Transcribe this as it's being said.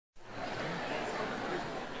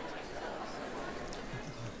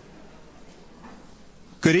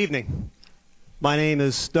Good evening. My name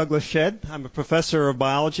is Douglas Shedd. I'm a professor of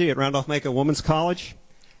biology at Randolph-Macon Women's College,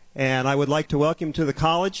 and I would like to welcome you to the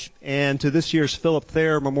college and to this year's Philip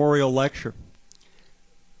Thayer Memorial Lecture.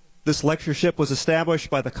 This lectureship was established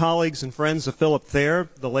by the colleagues and friends of Philip Thayer,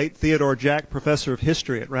 the late Theodore Jack Professor of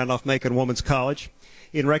History at Randolph-Macon Women's College,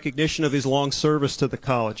 in recognition of his long service to the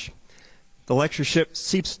college. The lectureship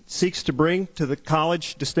seeks to bring to the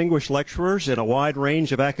college distinguished lecturers in a wide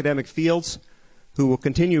range of academic fields who will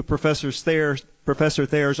continue Professor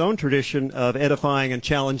Thayer's own tradition of edifying and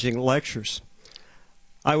challenging lectures.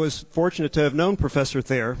 I was fortunate to have known Professor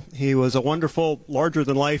Thayer. He was a wonderful,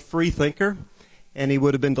 larger-than-life free thinker, and he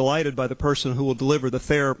would have been delighted by the person who will deliver the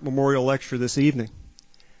Thayer Memorial Lecture this evening.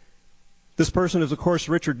 This person is, of course,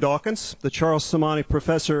 Richard Dawkins, the Charles Simonyi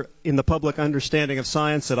Professor in the Public Understanding of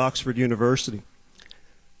Science at Oxford University.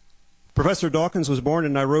 Professor Dawkins was born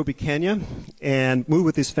in Nairobi, Kenya, and moved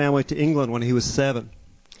with his family to England when he was 7.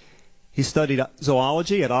 He studied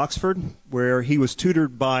zoology at Oxford, where he was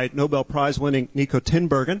tutored by Nobel Prize-winning Nico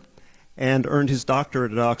Tinbergen, and earned his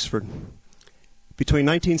doctorate at Oxford. Between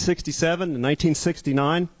 1967 and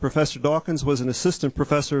 1969, Professor Dawkins was an assistant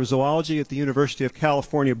professor of zoology at the University of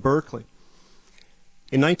California, Berkeley.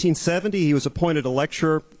 In 1970, he was appointed a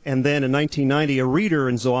lecturer, and then in 1990, a reader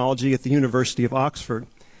in zoology at the University of Oxford,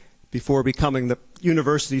 before becoming the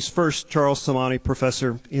university's first Charles Simonyi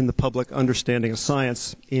Professor in the Public Understanding of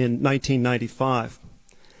Science in 1995.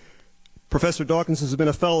 Professor Dawkins has been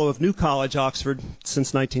a Fellow of New College, Oxford,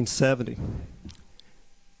 since 1970.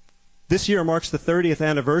 This year marks the 30th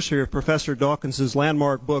anniversary of Professor Dawkins'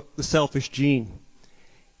 landmark book, The Selfish Gene.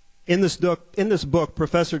 In this book,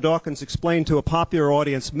 Professor Dawkins explained to a popular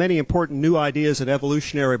audience many important new ideas in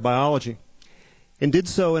evolutionary biology, and did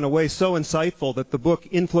so in a way so insightful that the book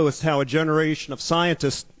influenced how a generation of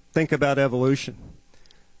scientists think about evolution.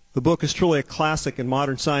 The book is truly a classic in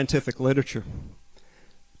modern scientific literature.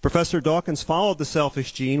 Professor Dawkins followed The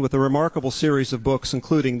Selfish Gene with a remarkable series of books,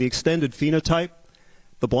 including The Extended Phenotype,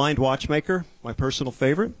 The Blind Watchmaker, my personal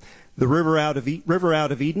favorite, The River Out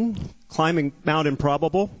of Eden, Climbing Mount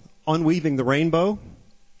Improbable, Unweaving the Rainbow,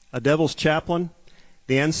 A Devil's Chaplain,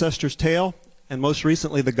 The Ancestor's Tale, and most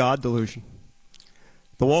recently, The God Delusion.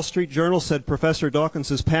 The Wall Street Journal said Professor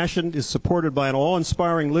Dawkins' passion is supported by an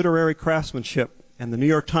awe-inspiring literary craftsmanship, and the New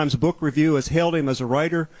York Times Book Review has hailed him as a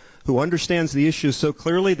writer who understands the issues so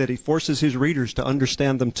clearly that he forces his readers to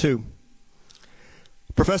understand them too.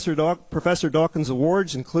 Professor Dawkins'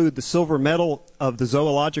 awards include the Silver Medal of the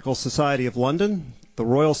Zoological Society of London, the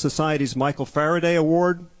Royal Society's Michael Faraday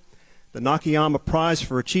Award, the Nakayama Prize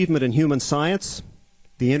for Achievement in Human Science,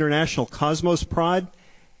 the International Cosmos Prize,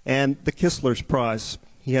 and the Kistler's Prize.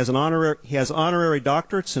 He has honorary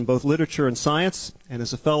doctorates in both literature and science, and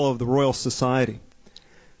is a Fellow of the Royal Society.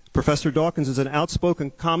 Professor Dawkins is an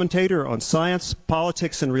outspoken commentator on science,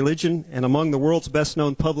 politics, and religion, and among the world's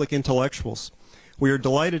best-known public intellectuals. We are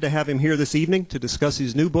delighted to have him here this evening to discuss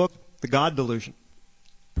his new book, The God Delusion.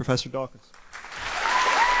 Professor Dawkins.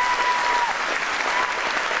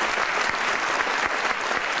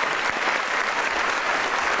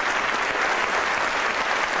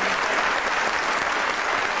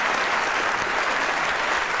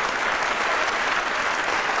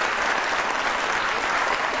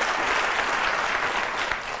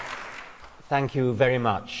 Thank you very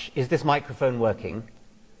much. Is this microphone working?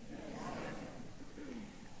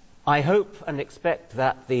 I hope and expect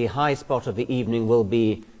that the high spot of the evening will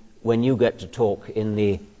be when you get to talk in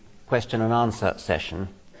the question and answer session.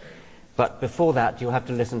 But before that, you'll have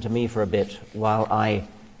to listen to me for a bit while I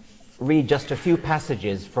read just a few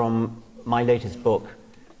passages from my latest book,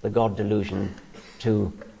 The God Delusion,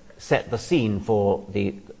 to set the scene for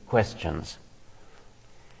the questions.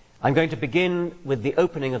 I'm going to begin with the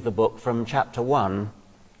opening of the book from chapter 1,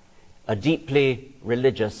 A Deeply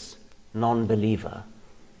Religious Non-Believer.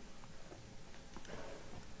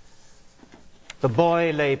 The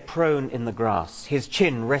boy lay prone in the grass, his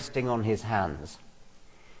chin resting on his hands.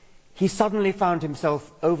 He suddenly found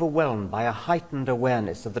himself overwhelmed by a heightened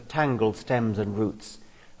awareness of the tangled stems and roots,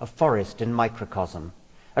 a forest in microcosm,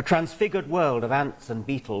 a transfigured world of ants and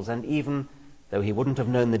beetles, and even, though he wouldn't have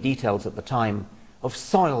known the details at the time, of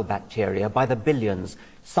soil bacteria by the billions,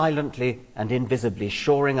 silently and invisibly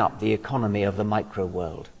shoring up the economy of the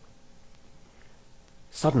micro-world.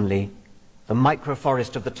 Suddenly, the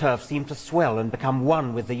microforest of the turf seemed to swell and become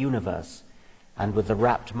one with the universe, and with the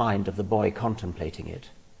rapt mind of the boy contemplating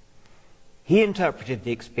it. He interpreted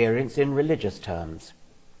the experience in religious terms,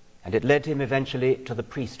 and it led him eventually to the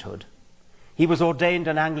priesthood. He was ordained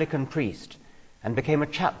an Anglican priest, and became a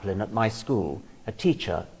chaplain at my school, a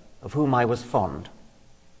teacher of whom I was fond.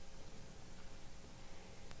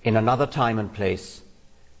 In another time and place,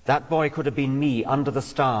 that boy could have been me under the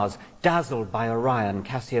stars, dazzled by Orion,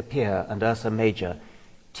 Cassiopeia, and Ursa Major,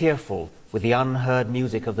 tearful with the unheard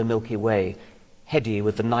music of the Milky Way, heady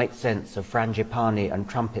with the night scents of frangipani and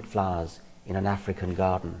trumpet flowers in an African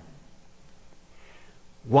garden.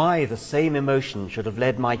 Why the same emotion should have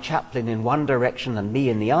led my chaplain in one direction and me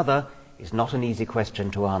in the other is not an easy question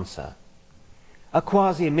to answer. A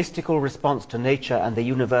quasi-mystical response to nature and the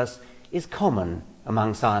universe is common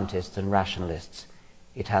among scientists and rationalists.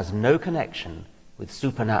 It has no connection with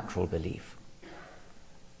supernatural belief.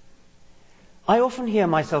 I often hear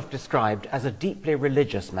myself described as a deeply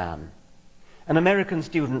religious man. An American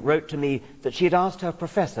student wrote to me that she had asked her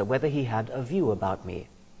professor whether he had a view about me.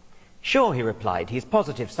 Sure, he replied, his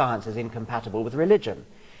positive science is incompatible with religion,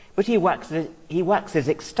 but he waxes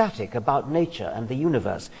ecstatic about nature and the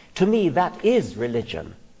universe. To me, that is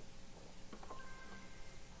religion.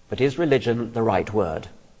 But is religion the right word?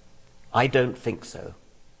 I don't think so.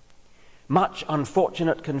 Much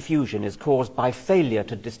unfortunate confusion is caused by failure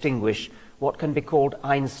to distinguish what can be called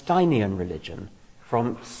Einsteinian religion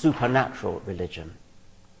from supernatural religion.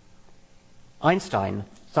 Einstein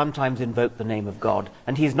sometimes invoked the name of God,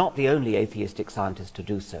 and he is not the only atheistic scientist to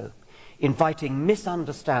do so, inviting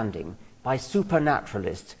misunderstanding by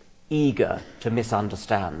supernaturalists eager to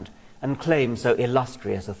misunderstand and claim so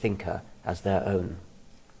illustrious a thinker as their own.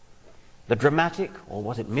 The dramatic, or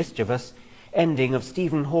was it mischievous, ending of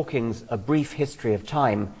Stephen Hawking's A Brief History of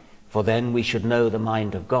Time, for then we should know the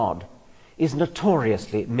mind of God, is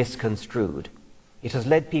notoriously misconstrued. It has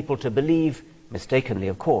led people to believe, mistakenly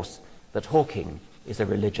of course, that Hawking is a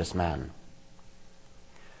religious man.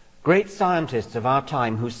 Great scientists of our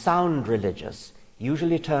time who sound religious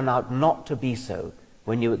usually turn out not to be so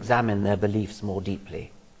when you examine their beliefs more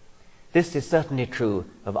deeply. This is certainly true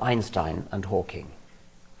of Einstein and Hawking.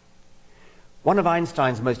 One of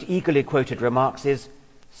Einstein's most eagerly quoted remarks is,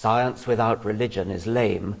 "Science without religion is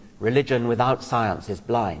lame, religion without science is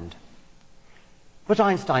blind." But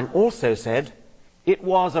Einstein also said, "It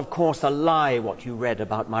was, of course, a lie what you read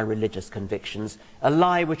about my religious convictions, a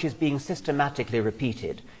lie which is being systematically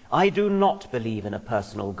repeated. I do not believe in a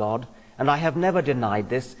personal God, and I have never denied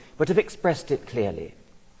this, but have expressed it clearly.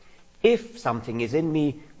 If something is in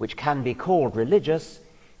me which can be called religious,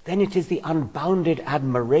 then it is the unbounded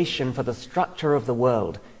admiration for the structure of the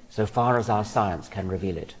world, so far as our science can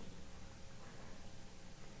reveal it."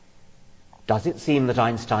 Does it seem that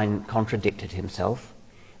Einstein contradicted himself?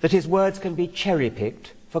 That his words can be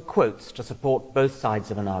cherry-picked for quotes to support both sides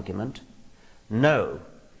of an argument? No.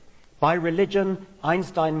 By religion,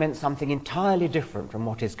 Einstein meant something entirely different from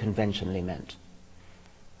what is conventionally meant.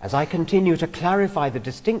 As I continue to clarify the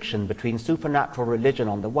distinction between supernatural religion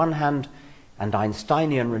on the one hand and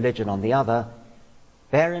Einsteinian religion on the other,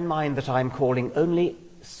 bear in mind that I am calling only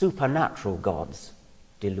supernatural gods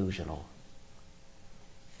delusional.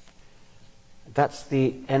 That's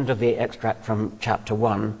the end of the extract from chapter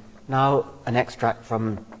 1. Now an extract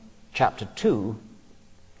from chapter 2,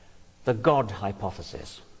 the God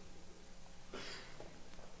hypothesis.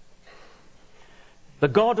 The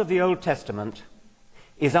God of the Old Testament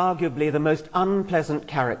is arguably the most unpleasant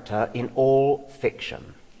character in all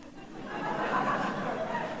fiction.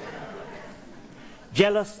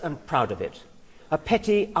 Jealous and proud of it, a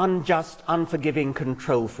petty, unjust, unforgiving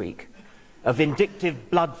control freak, a vindictive,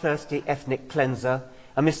 bloodthirsty ethnic cleanser,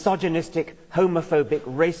 a misogynistic, homophobic,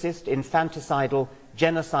 racist, infanticidal,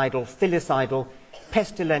 genocidal, filicidal,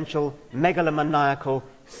 pestilential, megalomaniacal,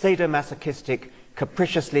 sadomasochistic,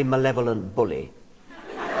 capriciously malevolent bully.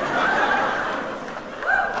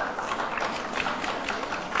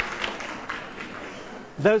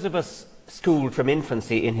 Those of us schooled from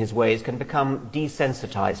infancy in his ways can become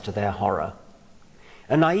desensitized to their horror.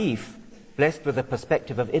 A naïf, blessed with a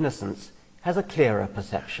perspective of innocence, has a clearer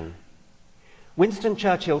perception. Winston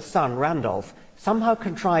Churchill's son, Randolph, somehow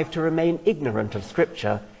contrived to remain ignorant of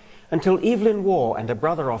Scripture until Evelyn Waugh and a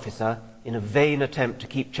brother officer, in a vain attempt to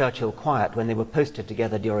keep Churchill quiet when they were posted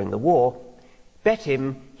together during the war, bet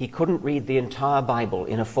him he couldn't read the entire Bible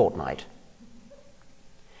in a fortnight.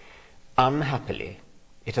 Unhappily,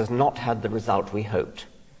 it has not had the result we hoped.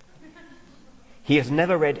 He has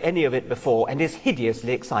never read any of it before and is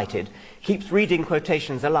hideously excited, keeps reading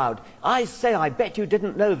quotations aloud. "I say, I bet you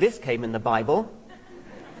didn't know this came in the Bible."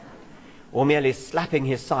 Or merely slapping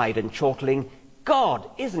his side and chortling, "God,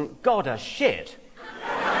 isn't God a shit?"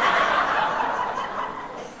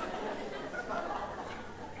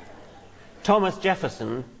 Thomas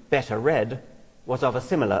Jefferson, better read, was of a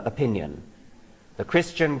similar opinion. The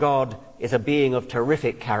Christian God is a being of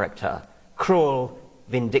terrific character, cruel,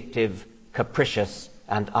 vindictive, capricious,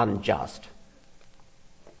 and unjust.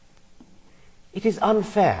 It is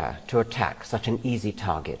unfair to attack such an easy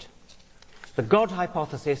target. The God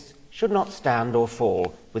hypothesis should not stand or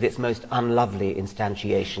fall with its most unlovely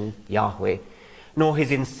instantiation, Yahweh, nor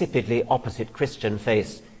his insipidly opposite Christian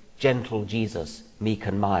face, gentle Jesus, meek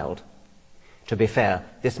and mild. To be fair,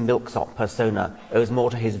 this milksop persona owes more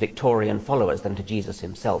to his Victorian followers than to Jesus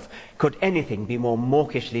himself. Could anything be more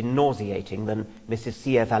mawkishly nauseating than Mrs.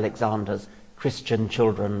 C.F. Alexander's Christian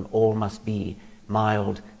children all must be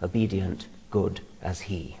mild, obedient, good as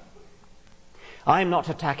he? I am not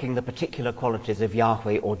attacking the particular qualities of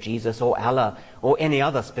Yahweh or Jesus or Allah or any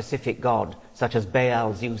other specific God, such as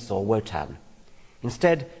Baal, Zeus or Wotan.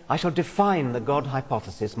 Instead, I shall define the God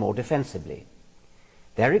hypothesis more defensively.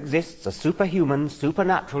 There exists a superhuman,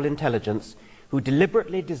 supernatural intelligence who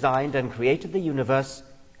deliberately designed and created the universe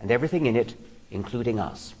and everything in it, including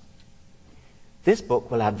us. This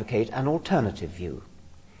book will advocate an alternative view.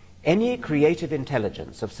 Any creative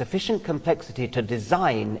intelligence of sufficient complexity to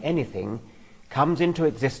design anything comes into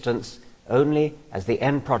existence only as the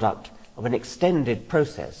end product of an extended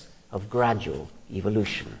process of gradual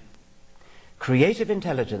evolution. Creative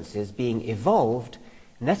intelligences being evolved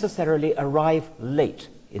necessarily arrive late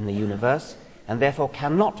in the universe and therefore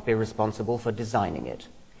cannot be responsible for designing it.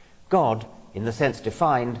 God, in the sense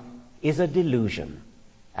defined, is a delusion,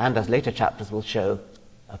 and as later chapters will show,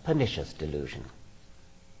 a pernicious delusion.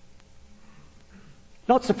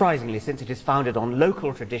 Not surprisingly, since it is founded on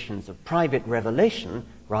local traditions of private revelation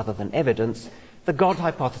rather than evidence, the God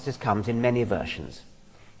hypothesis comes in many versions.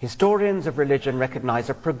 Historians of religion recognize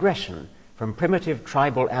a progression from primitive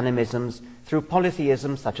tribal animisms through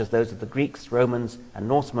polytheisms such as those of the Greeks, Romans, and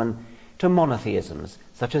Norsemen, to monotheisms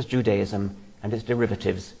such as Judaism and its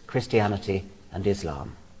derivatives, Christianity and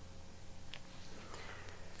Islam.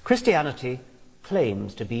 Christianity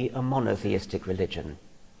claims to be a monotheistic religion,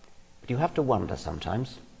 but you have to wonder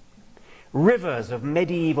sometimes. Rivers of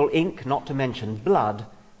medieval ink, not to mention blood,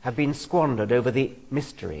 have been squandered over the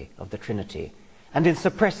mystery of the Trinity and in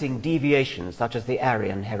suppressing deviations such as the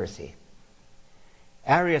Arian heresy.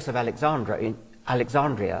 Arius of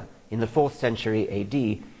Alexandria in the 4th century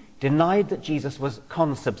AD denied that Jesus was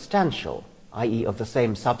consubstantial, i.e. of the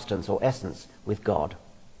same substance or essence with God.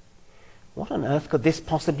 What on earth could this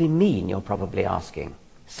possibly mean, you're probably asking?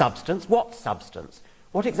 Substance? What substance?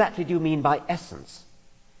 What exactly do you mean by essence?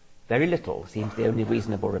 Very little seems the only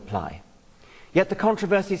reasonable reply. Yet the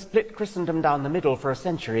controversy split Christendom down the middle for a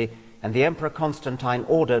century, and the Emperor Constantine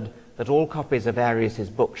ordered that all copies of Arius's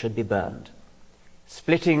book should be burned.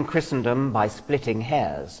 Splitting Christendom by splitting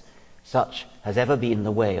hairs, such has ever been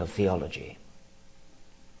the way of theology.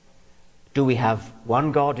 Do we have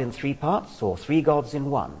one God in 3 parts or 3 gods in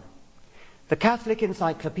one? The Catholic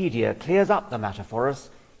Encyclopedia clears up the matter for us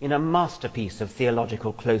in a masterpiece of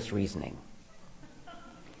theological close reasoning.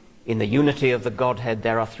 In the unity of the Godhead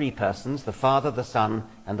there are 3 persons, the Father, the Son,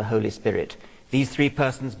 and the Holy Spirit, these 3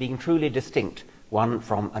 persons being truly distinct one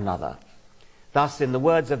from another. Thus, in the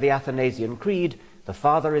words of the Athanasian Creed, the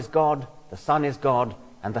Father is God, the Son is God,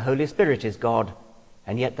 and the Holy Spirit is God,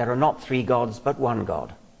 and yet there are not 3 gods but one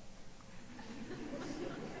God.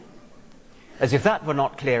 As if that were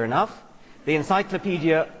not clear enough, the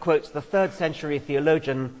encyclopedia quotes the 3rd century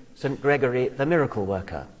theologian St. Gregory the Miracle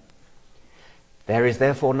Worker. There is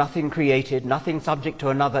therefore nothing created, nothing subject to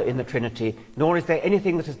another in the Trinity, nor is there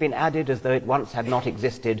anything that has been added as though it once had not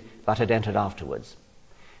existed, but had entered afterwards.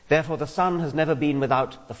 Therefore the Son has never been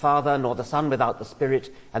without the Father, nor the Son without the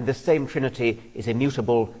Spirit, and this same Trinity is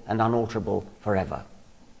immutable and unalterable forever.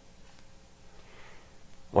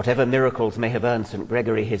 Whatever miracles may have earned St.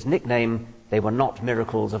 Gregory his nickname, they were not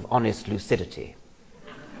miracles of honest lucidity.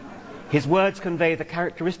 His words convey the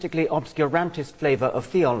characteristically obscurantist flavour of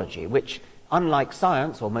theology, which, unlike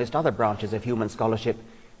science or most other branches of human scholarship,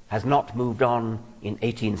 has not moved on in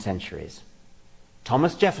 18 centuries.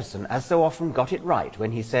 Thomas Jefferson, as so often, got it right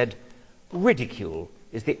when he said, "Ridicule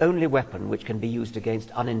is the only weapon which can be used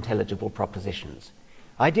against unintelligible propositions.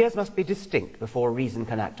 Ideas must be distinct before reason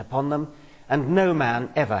can act upon them, and no man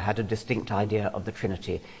ever had a distinct idea of the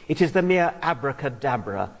Trinity. It is the mere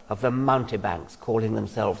abracadabra of the mountebanks calling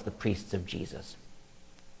themselves the priests of Jesus."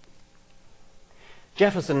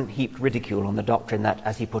 Jefferson heaped ridicule on the doctrine that,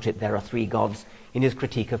 as he put it, there are 3 gods in his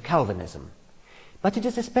critique of Calvinism. But it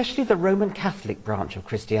is especially the Roman Catholic branch of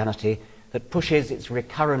Christianity that pushes its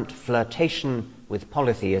recurrent flirtation with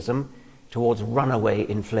polytheism towards runaway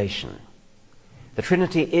inflation. The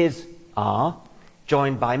Trinity is,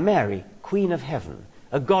 joined by Mary, Queen of Heaven,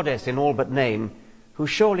 a goddess in all but name, who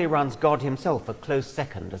surely runs God himself a close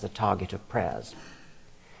second as a target of prayers.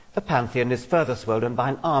 The pantheon is further swollen by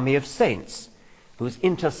an army of saints, whose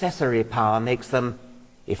intercessory power makes them,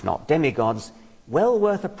 if not demigods, well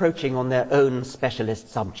worth approaching on their own specialist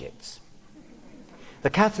subjects. The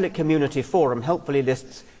Catholic Community Forum helpfully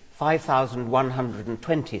lists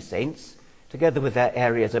 5,120 saints, together with their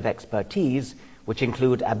areas of expertise, which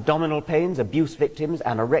include abdominal pains, abuse victims,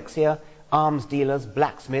 anorexia, arms dealers,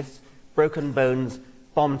 blacksmiths, broken bones,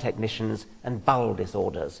 bomb technicians, and bowel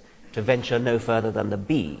disorders, to venture no further than the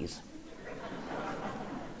B's.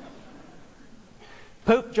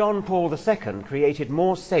 Pope John Paul II created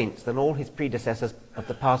more saints than all his predecessors of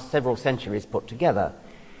the past several centuries put together,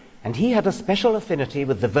 and he had a special affinity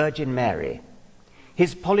with the Virgin Mary.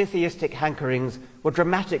 His polytheistic hankerings were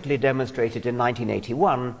dramatically demonstrated in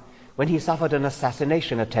 1981 when he suffered an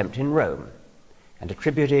assassination attempt in Rome, and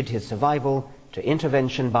attributed his survival to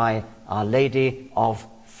intervention by Our Lady of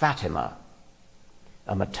Fatima.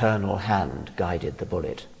 A maternal hand guided the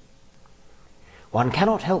bullet. One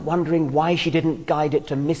cannot help wondering why she didn't guide it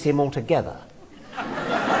to miss him altogether.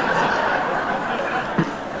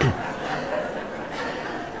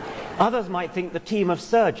 Others might think the team of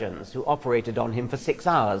surgeons who operated on him for 6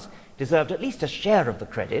 hours deserved at least a share of the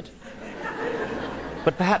credit,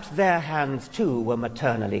 but perhaps their hands too were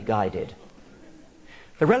maternally guided.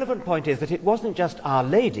 The relevant point is that it wasn't just Our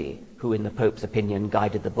Lady who, in the Pope's opinion,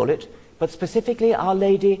 guided the bullet, but specifically Our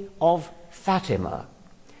Lady of Fatima.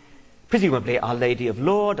 Presumably Our Lady of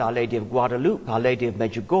Lourdes, Our Lady of Guadalupe, Our Lady of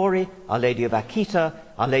Medjugorje, Our Lady of Akita,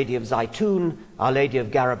 Our Lady of Zaitun, Our Lady of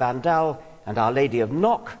Garabandal, and Our Lady of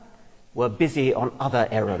Nok were busy on other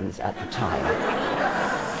errands at the time.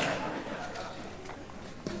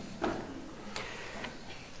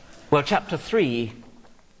 Well, chapter 3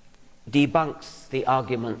 debunks the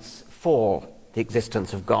arguments for the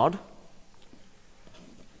existence of God.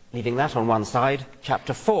 Leaving that on one side,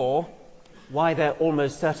 chapter 4, why there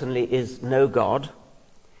almost certainly is no God,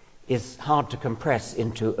 is hard to compress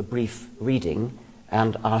into a brief reading,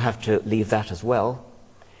 and I'll have to leave that as well.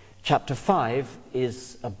 Chapter 5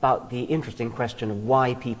 is about the interesting question of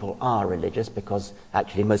why people are religious, because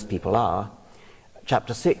actually most people are.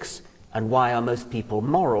 Chapter 6, and why are most people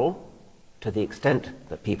moral, to the extent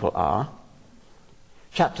that people are.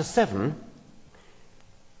 Chapter 7,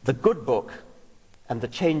 the good book and the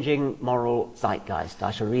changing moral zeitgeist.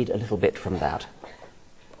 I shall read a little bit from that.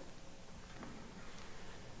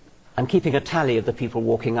 I'm keeping a tally of the people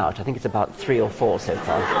walking out. I think it's about 3 or 4 so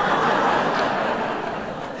far.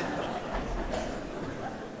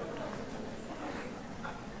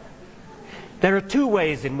 There are 2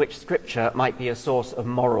 ways in which Scripture might be a source of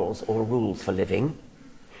morals or rules for living.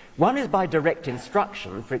 One is by direct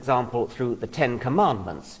instruction, for example, through the 10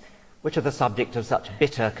 Commandments, which are the subject of such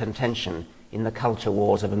bitter contention in the culture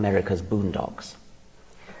wars of America's boondocks.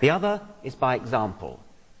 The other is by example.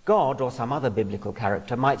 God or some other biblical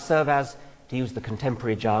character might serve as, to use the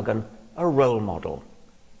contemporary jargon, a role model.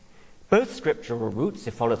 Both scriptural routes,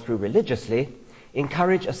 if followed through religiously,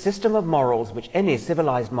 encourage a system of morals which any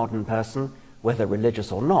civilized modern person, whether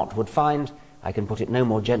religious or not, would find, I can put it no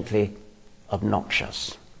more gently,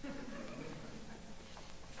 obnoxious.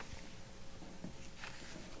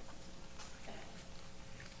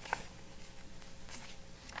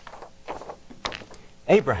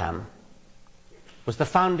 Abraham was the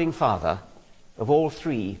founding father of all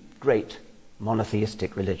 3 great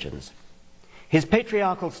monotheistic religions. His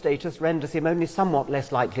patriarchal status renders him only somewhat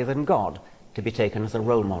less likely than God to be taken as a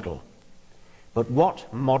role model. But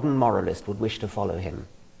what modern moralist would wish to follow him?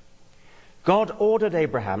 God ordered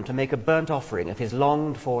Abraham to make a burnt offering of his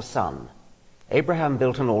longed-for son. Abraham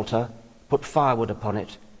built an altar, put firewood upon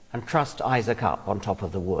it, and trussed Isaac up on top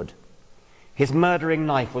of the wood. His murdering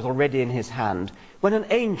knife was already in his hand when an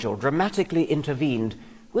angel dramatically intervened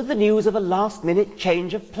with the news of a last-minute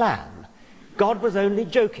change of plan. God was only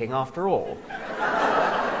joking after all,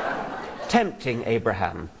 tempting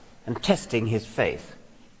Abraham and testing his faith.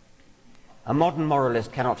 A modern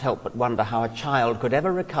moralist cannot help but wonder how a child could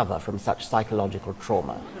ever recover from such psychological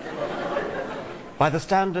trauma. By the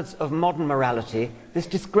standards of modern morality, this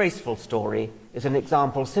disgraceful story is an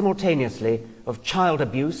example simultaneously of child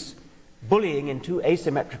abuse, bullying in 2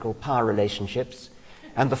 asymmetrical power relationships,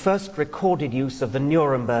 and the first recorded use of the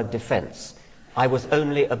Nuremberg defense. I was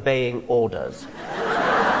only obeying orders.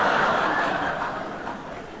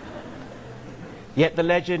 Yet the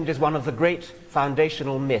legend is one of the great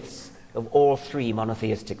foundational myths of all 3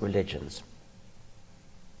 monotheistic religions.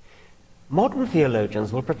 Modern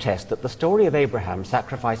theologians will protest that the story of Abraham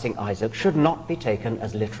sacrificing Isaac should not be taken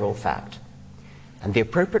as literal fact, and the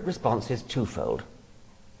appropriate response is twofold.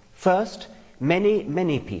 First,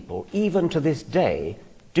 many people, even to this day,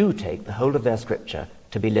 do take the whole of their scripture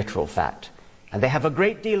to be literal fact, and they have a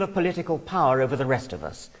great deal of political power over the rest of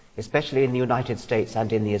us, especially in the United States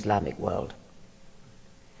and in the Islamic world.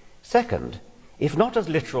 Second, if not as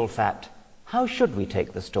literal fact, how should we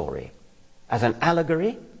take the story? As an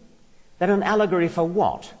allegory? Then an allegory for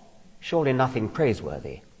what? Surely nothing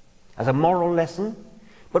praiseworthy. As a moral lesson?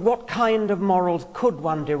 But what kind of morals could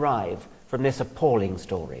one derive from this appalling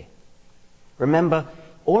story? Remember,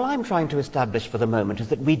 all I'm trying to establish for the moment is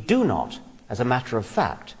that we do not, as a matter of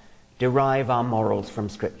fact, derive our morals from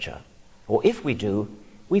Scripture. Or if we do,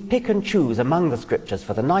 we pick and choose among the Scriptures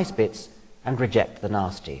for the nice bits and reject the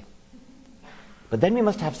nasty. But then we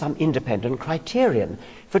must have some independent criterion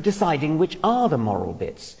for deciding which are the moral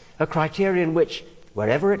bits, a criterion which,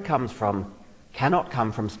 wherever it comes from, cannot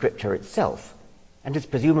come from Scripture itself, and is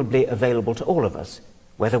presumably available to all of us,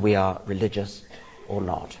 whether we are religious or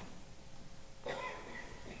not.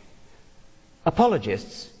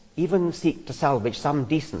 Apologists even seek to salvage some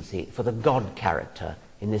decency for the God character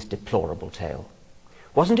in this deplorable tale.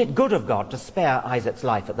 Wasn't it good of God to spare Isaac's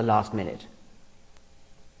life at the last minute?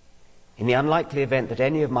 In the unlikely event that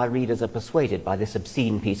any of my readers are persuaded by this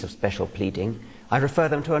obscene piece of special pleading, I refer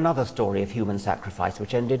them to another story of human sacrifice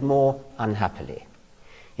which ended more unhappily.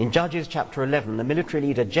 In Judges chapter 11, the military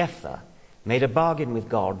leader Jephthah made a bargain with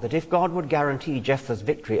God that if God would guarantee Jephthah's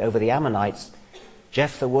victory over the Ammonites,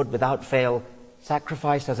 Jephthah would, without fail,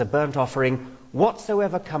 sacrifice as a burnt offering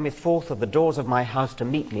whatsoever cometh forth of the doors of my house to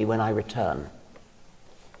meet me when I return.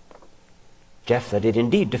 Jephthah did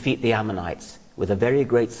indeed defeat the Ammonites with a very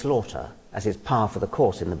great slaughter, as is par for the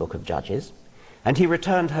course in the book of Judges, and he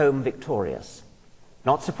returned home victorious.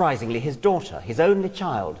 Not surprisingly, his daughter, his only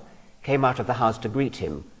child, came out of the house to greet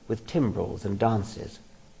him with timbrels and dances.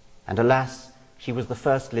 And alas, she was the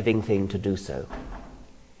first living thing to do so.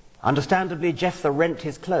 Understandably, Jephthah rent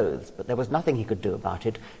his clothes, but there was nothing he could do about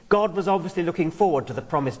it. God was obviously looking forward to the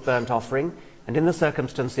promised burnt offering, and in the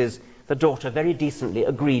circumstances, the daughter very decently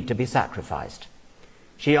agreed to be sacrificed.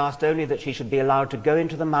 She asked only that she should be allowed to go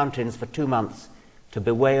into the mountains for 2 months to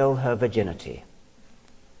bewail her virginity.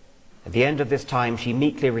 At the end of this time, she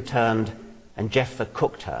meekly returned, and Jephthah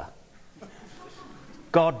cooked her.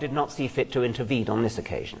 God did not see fit to intervene on this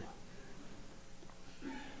occasion.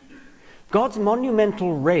 God's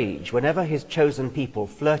monumental rage whenever his chosen people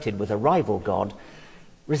flirted with a rival god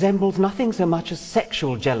resembles nothing so much as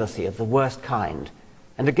sexual jealousy of the worst kind,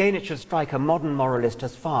 and again it should strike a modern moralist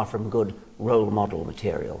as far from good role model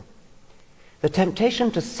material. The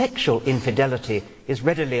temptation to sexual infidelity is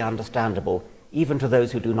readily understandable, even to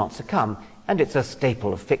those who do not succumb, and it's a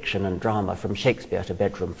staple of fiction and drama from Shakespeare to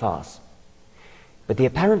bedroom farce. But the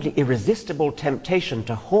apparently irresistible temptation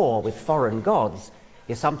to whore with foreign gods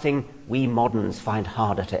is something we moderns find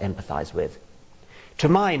harder to empathize with. To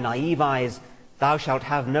my naive eyes, "Thou shalt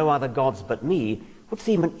have no other gods but me" would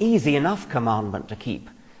seem an easy enough commandment to keep.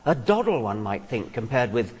 A doddle, one might think,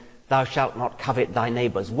 compared with "Thou shalt not covet thy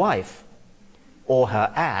neighbor's wife," or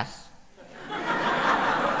her ass,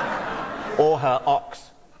 or her ox.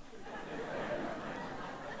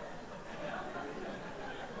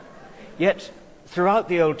 Yet, throughout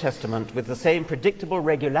the Old Testament, with the same predictable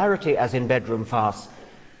regularity as in bedroom farce,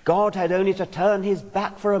 God had only to turn his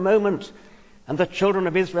back for a moment, and the children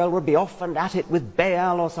of Israel would be off and at it with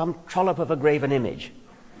Baal or some trollop of a graven image.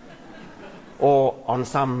 Or, on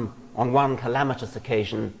one calamitous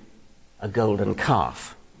occasion, a golden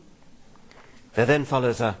calf. There then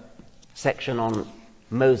follows a section on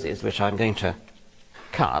Moses, which I'm going to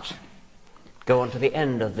cut, go on to the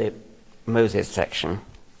end of the Moses section.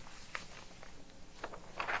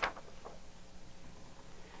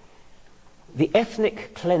 The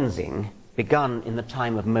ethnic cleansing begun in the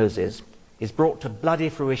time of Moses is brought to bloody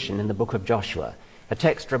fruition in the book of Joshua, a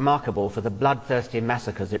text remarkable for the bloodthirsty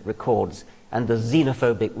massacres it records and the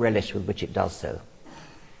xenophobic relish with which it does so.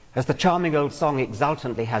 As the charming old song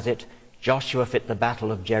exultantly has it, Joshua fit the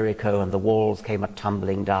battle of Jericho and the walls came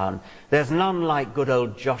a-tumbling down. There's none like good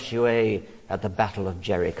old Joshua at the battle of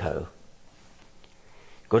Jericho.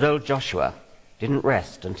 Good old Joshua didn't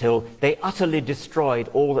rest until they utterly destroyed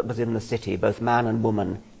all that was in the city, both man and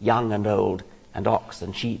woman, young and old, and ox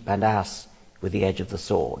and sheep and ass, with the edge of the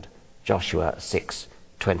sword. Joshua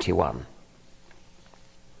 6:21.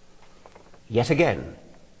 Yet again,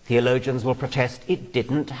 theologians will protest it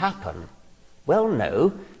didn't happen. Well,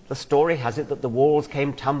 no, the story has it that the walls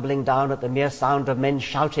came tumbling down at the mere sound of men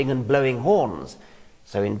shouting and blowing horns.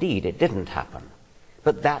 So indeed, it didn't happen.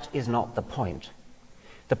 But that is not the point.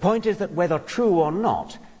 The point is that whether true or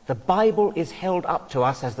not, the Bible is held up to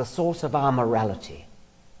us as the source of our morality.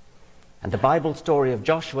 And the Bible story of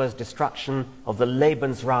Joshua's destruction of the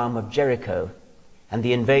Lebensraum of Jericho and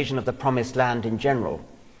the invasion of the Promised Land in general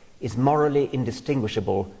is morally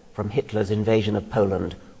indistinguishable from Hitler's invasion of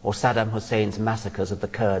Poland or Saddam Hussein's massacres of the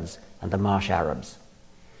Kurds and the Marsh Arabs.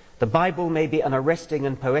 The Bible may be an arresting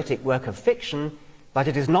and poetic work of fiction, but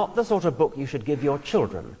it is not the sort of book you should give your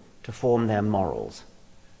children to form their morals.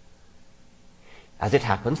 As it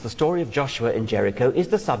happens, the story of Joshua in Jericho is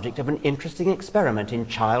the subject of an interesting experiment in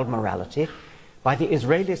child morality by the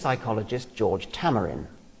Israeli psychologist George Tamarin.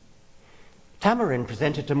 Tamarin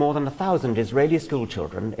presented to more than 1,000 Israeli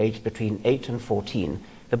schoolchildren aged between 8 and 14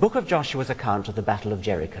 the book of Joshua's account of the Battle of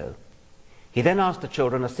Jericho. He then asked the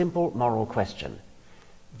children a simple moral question.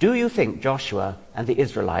 Do you think Joshua and the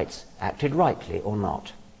Israelites acted rightly or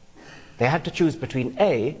not? They had to choose between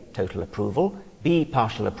A, total approval, B,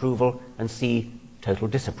 partial approval, and C, total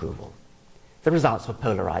disapproval. The results were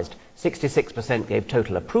polarized. 66% gave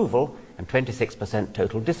total approval and 26%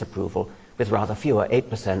 total disapproval, with rather fewer,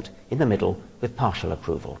 8% in the middle with partial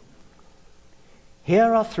approval.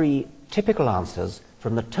 Here are 3 typical answers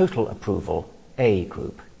from the total approval A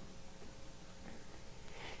group.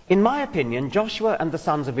 In my opinion, Joshua and the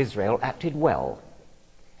sons of Israel acted well,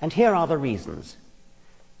 and here are the reasons.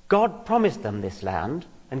 God promised them this land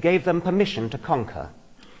and gave them permission to conquer.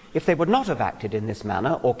 If they would not have acted in this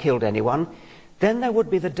manner or killed anyone, then there would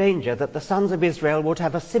be the danger that the sons of Israel would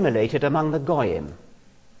have assimilated among the Goyim.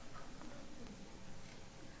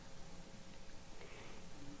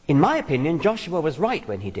 In my opinion, Joshua was right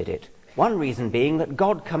when he did it, one reason being that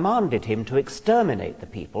God commanded him to exterminate the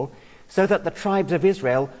people so that the tribes of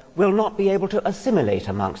Israel will not be able to assimilate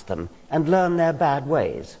amongst them and learn their bad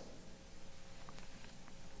ways.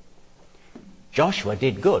 Joshua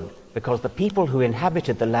did good because the people who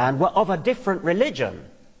inhabited the land were of a different religion.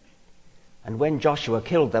 And when Joshua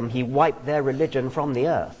killed them, he wiped their religion from the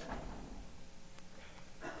earth.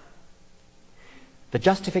 The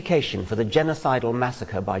justification for the genocidal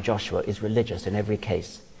massacre by Joshua is religious in every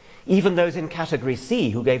case. Even those in category C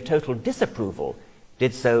who gave total disapproval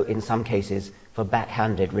did so in some cases for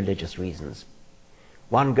backhanded religious reasons.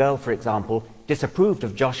 One girl, for example, disapproved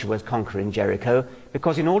of Joshua's conquering Jericho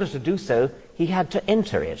because in order to do so, he had to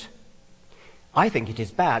enter it. I think it is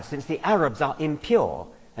bad since the Arabs are impure,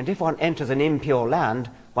 and if one enters an impure land,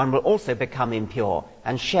 one will also become impure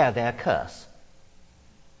and share their curse.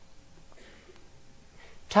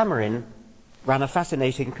 Tamarin ran a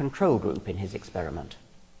fascinating control group in his experiment.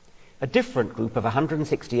 A different group of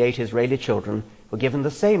 168 Israeli children were given the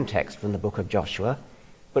same text from the book of Joshua,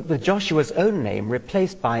 but with Joshua's own name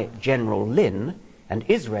replaced by General Lin and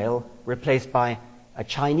Israel replaced by a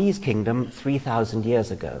Chinese kingdom 3,000 years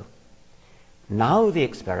ago. Now the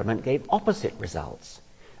experiment gave opposite results.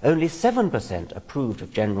 Only 7% approved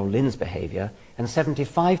of General Lin's behavior and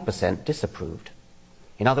 75% disapproved.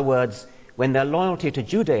 In other words, when their loyalty to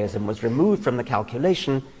Judaism was removed from the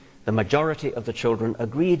calculation, the majority of the children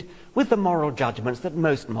agreed with the moral judgments that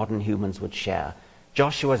most modern humans would share.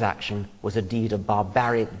 Joshua's action was a deed of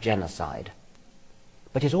barbaric genocide.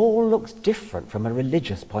 But it all looks different from a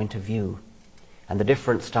religious point of view, and the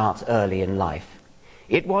difference starts early in life.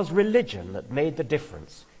 It was religion that made the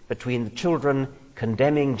difference between the children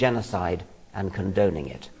condemning genocide and condoning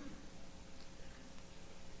it.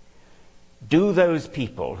 Do those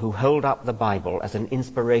people who hold up the Bible as an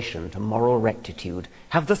inspiration to moral rectitude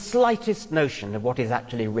have the slightest notion of what is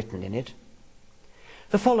actually written in it?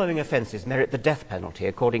 The following offences merit the death penalty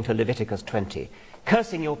according to Leviticus 20.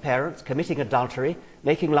 Cursing your parents, committing adultery,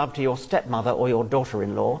 making love to your stepmother or your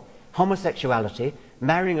daughter-in-law, homosexuality,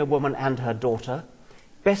 marrying a woman and her daughter,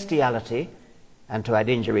 bestiality, and to add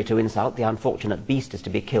injury to insult, the unfortunate beast is to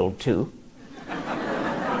be killed too.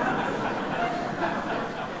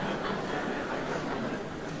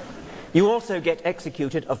 You also get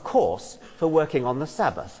executed, of course, for working on the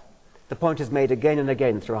Sabbath. The point is made again and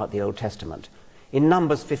again throughout the Old Testament. In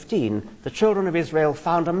Numbers 15, the children of Israel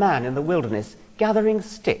found a man in the wilderness gathering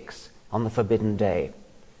sticks on the forbidden day.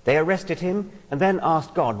 They arrested him and then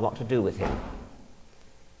asked God what to do with him.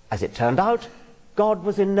 As it turned out, God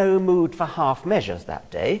was in no mood for half measures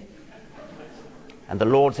that day. And the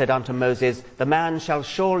Lord said unto Moses, the man shall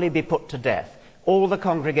surely be put to death. All the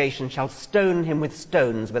congregation shall stone him with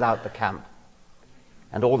stones without the camp.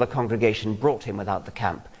 And all the congregation brought him without the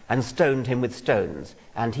camp, and stoned him with stones,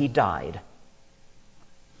 and he died.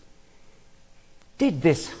 Did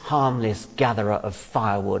this harmless gatherer of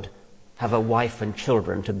firewood have a wife and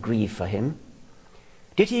children to grieve for him?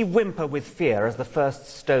 Did he whimper with fear as the first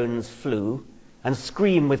stones flew, and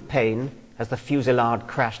scream with pain as the fusillade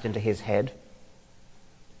crashed into his head?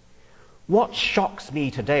 What shocks me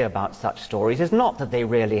today about such stories is not that they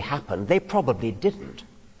really happened. They probably didn't.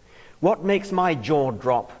 What makes my jaw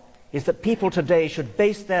drop is that people today should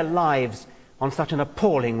base their lives on such an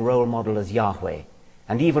appalling role model as Yahweh,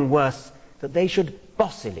 and even worse, that they should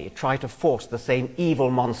bossily try to force the same evil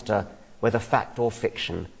monster, whether fact or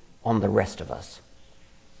fiction, on the rest of us.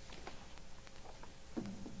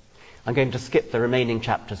 I'm going to skip the remaining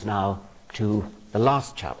chapters now to the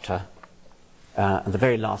last chapter, the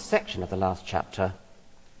very last section of the last chapter,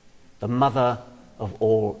 the mother of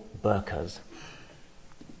all burkas.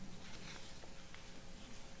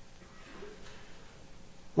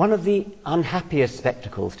 One of the unhappiest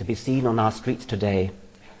spectacles to be seen on our streets today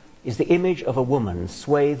is the image of a woman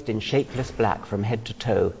swathed in shapeless black from head to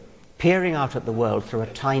toe, peering out at the world through a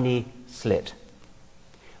tiny slit.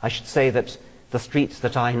 I should say that the streets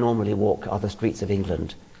that I normally walk are the streets of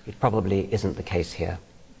England. It probably isn't the case here.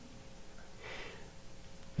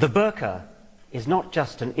 The burqa is not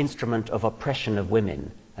just an instrument of oppression of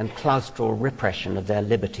women and claustral repression of their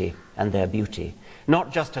liberty and their beauty,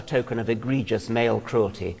 not just a token of egregious male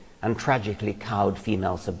cruelty and tragically cowed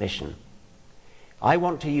female submission. I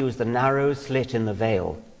want to use the narrow slit in the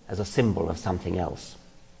veil as a symbol of something else.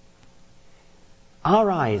 Our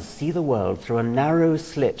eyes see the world through a narrow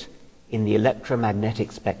slit in the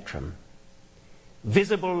electromagnetic spectrum.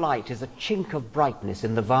 Visible light is a chink of brightness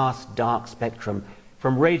in the vast dark spectrum,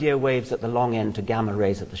 from radio waves at the long end to gamma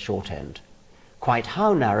rays at the short end. Quite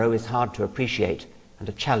how narrow is hard to appreciate and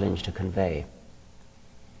a challenge to convey.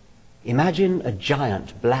 Imagine a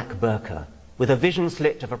giant black burqa with a vision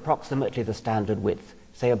slit of approximately the standard width,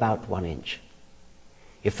 say about 1 inch.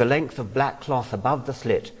 If the length of black cloth above the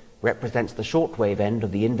slit represents the shortwave end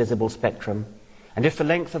of the invisible spectrum, and if the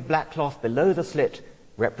length of black cloth below the slit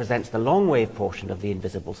represents the long-wave portion of the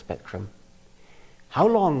invisible spectrum, how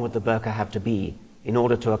long would the burqa have to be in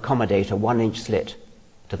order to accommodate a 1-inch slit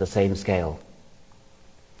to the same scale?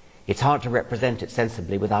 It's hard to represent it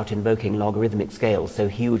sensibly without invoking logarithmic scales, so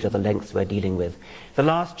huge are the lengths we're dealing with. The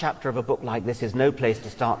last chapter of a book like this is no place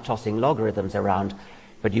to start tossing logarithms around,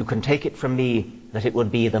 but you can take it from me that it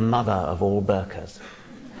would be the mother of all burqas.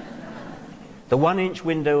 The 1-inch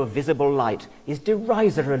window of visible light is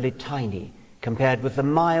derisorily tiny compared with the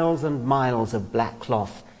miles and miles of black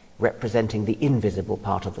cloth representing the invisible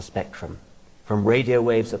part of the spectrum, from radio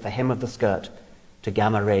waves at the hem of the skirt to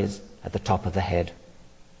gamma rays at the top of the head.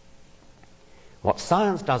 What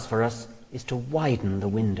science does for us is to widen the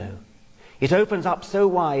window. It opens up so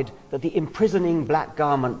wide that the imprisoning black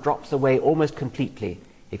garment drops away almost completely,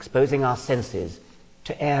 exposing our senses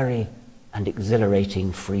to airy and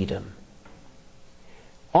exhilarating freedom.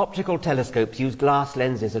 Optical telescopes use glass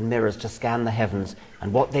lenses and mirrors to scan the heavens,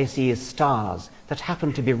 and what they see is stars that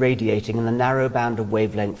happen to be radiating in the narrow band of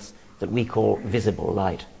wavelengths that we call visible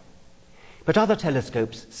light. But other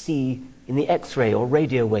telescopes see in the X-ray or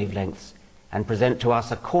radio wavelengths and present to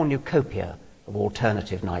us a cornucopia of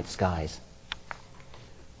alternative night skies.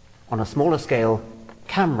 On a smaller scale,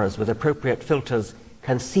 cameras with appropriate filters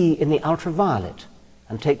can see in the ultraviolet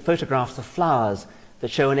and take photographs of flowers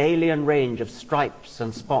that show an alien range of stripes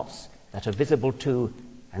and spots that are visible to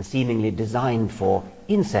and seemingly designed for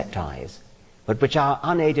insect eyes, but which our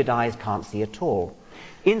unaided eyes can't see at all.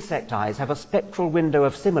 Insect eyes have a spectral window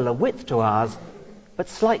of similar width to ours, but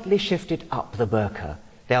slightly shifted up the burqa.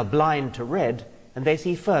 They are blind to red, and they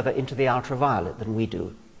see further into the ultraviolet than we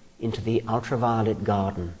do, into the ultraviolet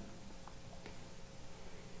garden.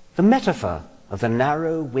 The metaphor of the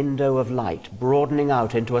narrow window of light broadening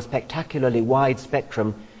out into a spectacularly wide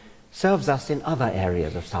spectrum serves us in other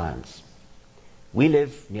areas of science. We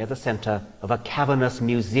live near the center of a cavernous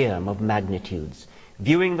museum of magnitudes,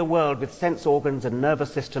 viewing the world with sense organs and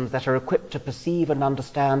nervous systems that are equipped to perceive and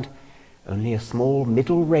understand only a small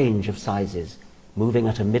middle range of sizes, moving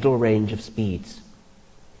at a middle range of speeds.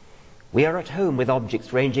 We are at home with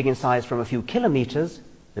objects ranging in size from a few kilometers,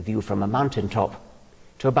 the view from a mountaintop,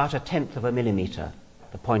 to about 1/10 of a millimeter,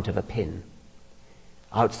 the point of a pin.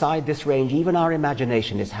 Outside this range, even our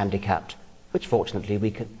imagination is handicapped, which fortunately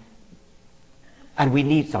we can...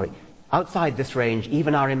 Outside this range,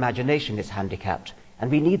 even our imagination is handicapped,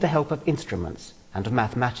 and we need the help of instruments and of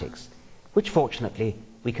mathematics, which fortunately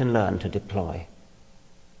we can learn to deploy.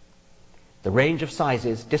 The range of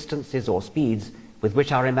sizes, distances, or speeds with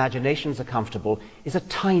which our imaginations are comfortable is a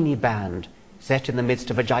tiny band set in the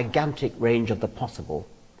midst of a gigantic range of the possible,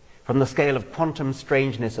 from the scale of quantum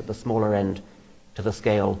strangeness at the smaller end to the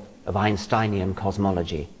scale of Einsteinian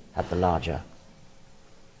cosmology at the larger.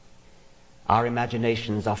 Our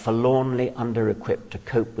imaginations are forlornly under-equipped to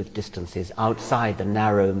cope with distances outside the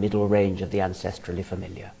narrow middle range of the ancestrally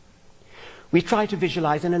familiar. We try to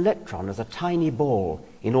visualize an electron as a tiny ball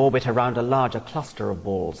in orbit around a larger cluster of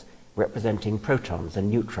balls representing protons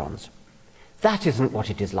and neutrons. That isn't what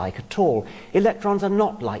it is like at all. Electrons are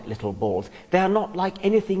not like little balls. They are not like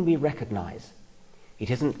anything we recognize.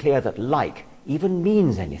 It isn't clear that like even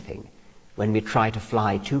means anything when we try to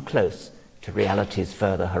fly too close to reality's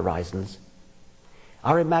further horizons.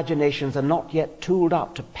 Our imaginations are not yet tooled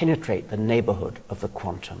up to penetrate the neighborhood of the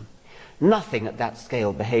quantum. Nothing at that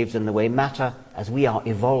scale behaves in the way matter, as we are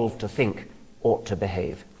evolved to think, ought to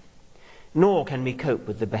behave. Nor can we cope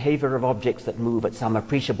with the behavior of objects that move at some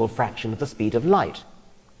appreciable fraction of the speed of light.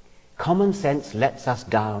 Common sense lets us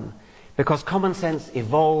down, because common sense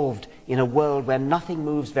evolved in a world where nothing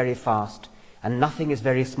moves very fast and nothing is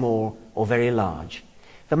very small or very large,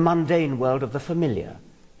 the mundane world of the familiar,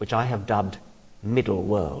 which I have dubbed middle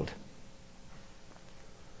world.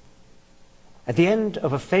 At the end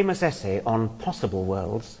of a famous essay on possible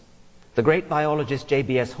worlds, the great biologist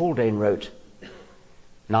J.B.S. Haldane wrote,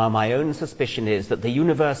 "Now my own suspicion is that the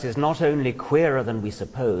universe is not only queerer than we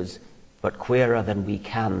suppose, but queerer than we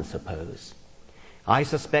can suppose. I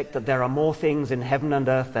suspect that there are more things in heaven and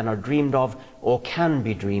earth than are dreamed of or can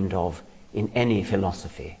be dreamed of in any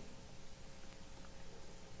philosophy."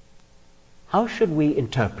 How should we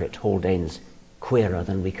interpret Haldane's queerer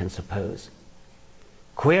than we can suppose?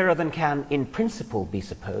 Queerer than can in principle be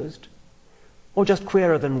supposed, or just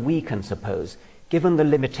queerer than we can suppose, given the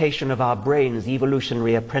limitation of our brain's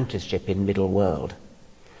evolutionary apprenticeship in middle world?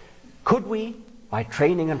 Could we, by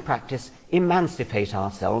training and practice, emancipate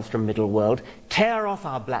ourselves from middle world, tear off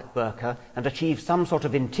our black burqa, and achieve some sort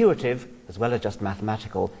of intuitive, as well as just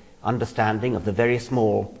mathematical, understanding of the very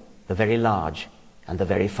small, the very large, and the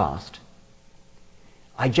very fast?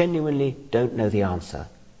 I genuinely don't know the answer,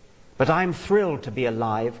 but I'm thrilled to be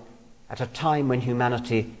alive at a time when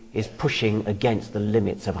humanity is pushing against the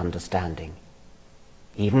limits of understanding.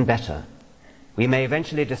 Even better, we may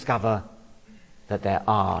eventually discover that there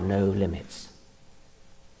are no limits.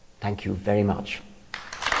 Thank you very much.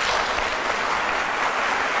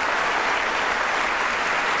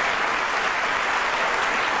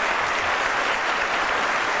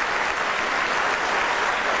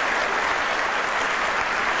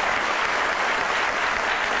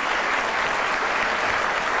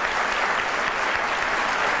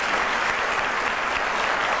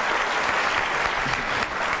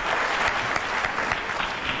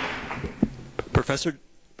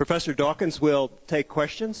 Professor Dawkins will take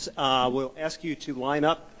questions. We'll ask you to line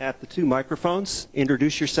up at the two microphones,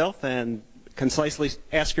 introduce yourself, and concisely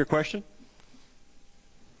ask your question.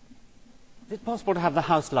 Is it possible to have the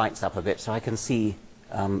house lights up a bit so I can see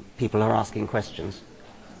people are asking questions?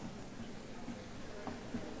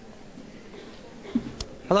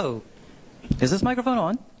 Hello. Is this microphone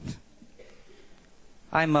on?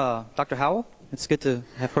 I'm Dr. Howell. It's good to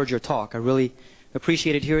have heard your talk. I really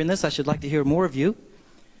appreciated hearing this. I should like to hear more of you.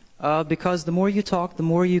 Because the more you talk, the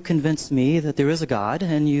more you convince me that there is a God,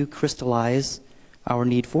 and you crystallize our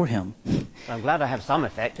need for Him. I'm glad I have some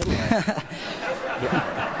effect, isn't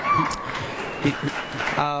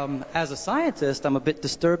I? As a scientist, I'm a bit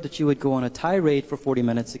disturbed that you would go on a tirade for 40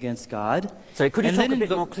 minutes against God. Sorry, could you talk a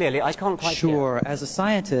bit more clearly? I can't quite hear. Sure. As a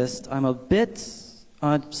scientist, I'm a bit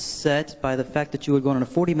upset by the fact that you would go on a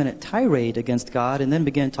 40-minute tirade against God and then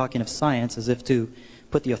begin talking of science as if to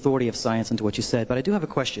put the authority of science into what you said. But I do have a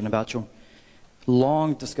question about your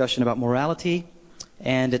long discussion about morality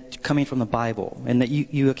and it coming from the Bible. And that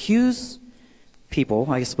you accuse people,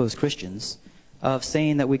 I suppose Christians, of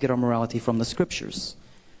saying that we get our morality from the Scriptures.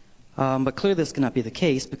 But clearly this cannot be the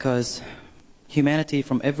case, because humanity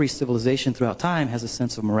from every civilization throughout time has a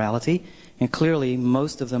sense of morality, and clearly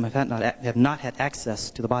most of them have not had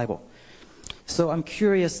access to the Bible. So I'm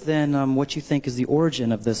curious then what you think is the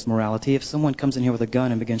origin of this morality. If someone comes in here with a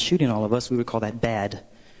gun and begins shooting all of us, we would call that bad.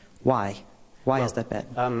 Why? Why is that bad?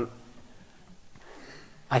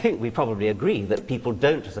 I think we probably agree that people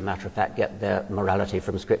don't, as a matter of fact, get their morality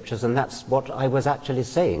from Scriptures, and that's what I was actually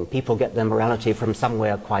saying. People get their morality from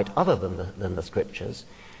somewhere quite other than the Scriptures.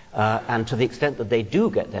 And to the extent that they do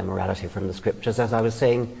get their morality from the Scriptures, as I was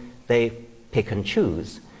saying, they pick and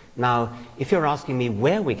choose. Now, if you're asking me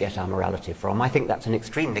where we get our morality from, I think that's an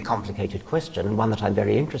extremely complicated question, and one that I'm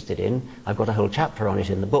very interested in. I've got a whole chapter on it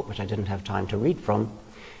in the book, which I didn't have time to read from.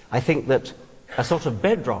 I think that a sort of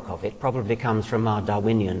bedrock of it probably comes from our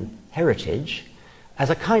Darwinian heritage as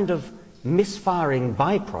a kind of misfiring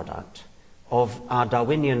byproduct of our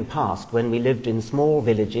Darwinian past, when we lived in small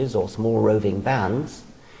villages or small roving bands,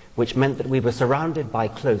 which meant that we were surrounded by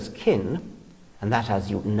close kin, and that,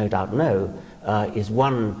 as you no doubt know, is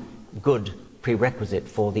one good prerequisite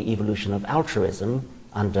for the evolution of altruism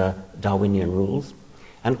under Darwinian rules.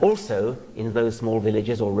 And also, in those small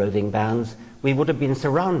villages or roving bands, we would have been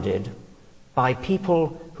surrounded by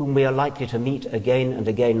people whom we are likely to meet again and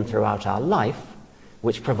again throughout our life,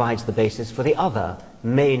 which provides the basis for the other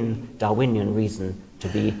main Darwinian reason to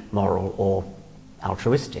be moral or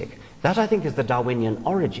altruistic. That, I think, is the Darwinian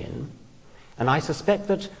origin. And I suspect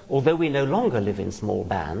that, although we no longer live in small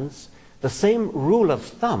bands, the same rules of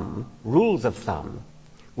thumb,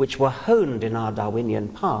 which were honed in our Darwinian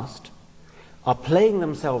past, are playing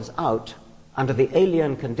themselves out under the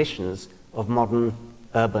alien conditions of modern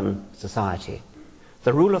urban society.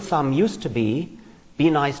 The rule of thumb used to be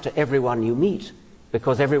nice to everyone you meet,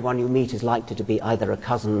 because everyone you meet is likely to be either a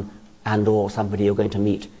cousin and or somebody you're going to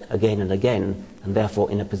meet again and again, and therefore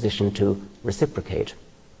in a position to reciprocate.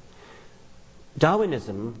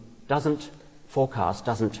 Darwinism doesn't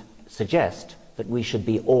suggest that we should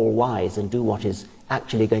be all wise and do what is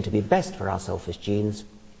actually going to be best for our selfish genes.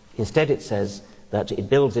 Instead, it says that it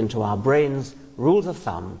builds into our brains rules of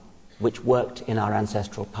thumb which worked in our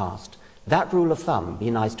ancestral past. That rule of thumb, be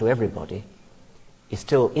nice to everybody, is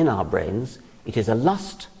still in our brains. It is a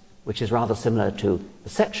lust which is rather similar to the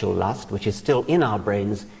sexual lust, which is still in our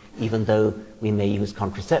brains, even though we may use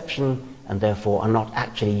contraception and therefore are not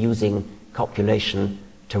actually using copulation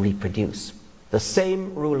to reproduce. The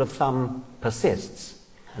same rule of thumb persists,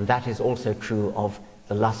 and that is also true of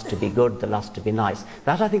the lust to be good, the lust to be nice.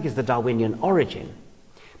 That, I think, is the Darwinian origin.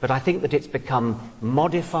 But I think that it's become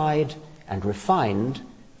modified and refined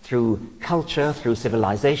through culture, through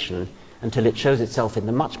civilization, until it shows itself in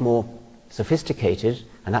the much more sophisticated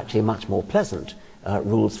and actually much more pleasant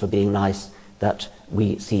rules for being nice that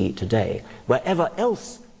we see today. Wherever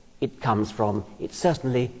else it comes from, it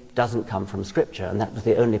certainly doesn't come from Scripture, and that was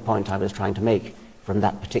the only point I was trying to make from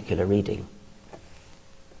that particular reading.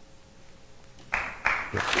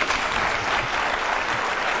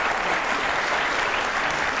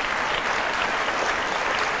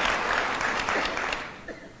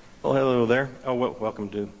 Well, hello there. Oh, well, welcome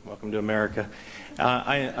to America.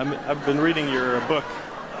 I've been reading your book.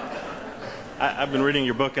 I've been reading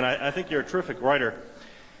your book, and I think you're a terrific writer.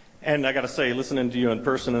 And I got to say, listening to you in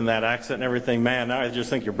person and that accent and everything, man, now I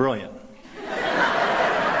just think you're brilliant.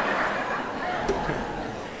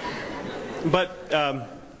 But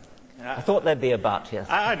I thought there'd be a but, yes.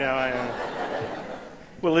 I know.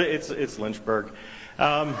 Well, it's Lynchburg.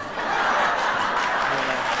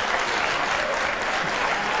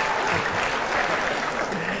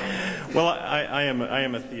 Well, I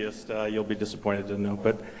am a theist. You'll be disappointed to know,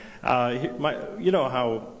 but you know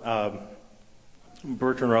how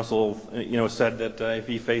Bertrand Russell, said that if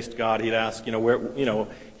he faced God, he'd ask, where, he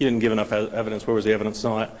didn't give enough evidence. Where was the evidence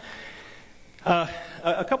on it?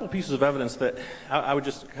 A couple pieces of evidence that I would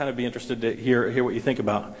just kind of be interested to hear what you think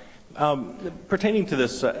about. Pertaining to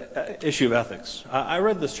this issue of ethics, I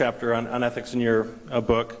read this chapter on ethics in your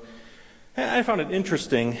book. I found it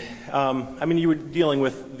interesting. You were dealing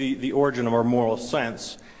with the origin of our moral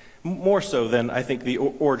sense, more so than, I think, the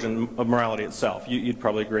origin of morality itself. You'd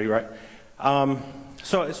probably agree, right?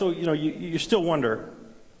 So you still wonder,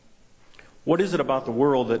 what is it about the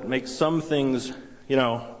world that makes some things,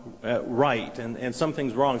 right and some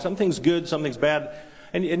things wrong, some things good, some things bad,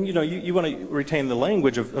 and you want to retain the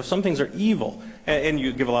language of some things are evil, and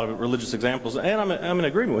you give a lot of religious examples, and I'm in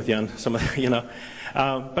agreement with you on some of that,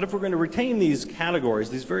 but if we're going to retain these categories,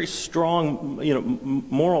 these very strong,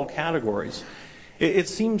 moral categories, it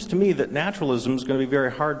seems to me that naturalism is going to be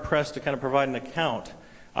very hard pressed to kind of provide an account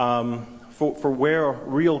for where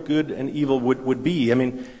real good and evil would be.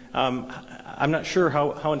 I'm not sure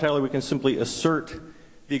how entirely we can simply assert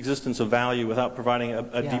the existence of value without providing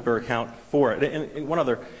a deeper account for it. And one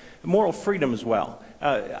other, moral freedom as well.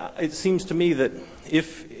 It seems to me that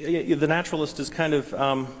if the naturalist is kind of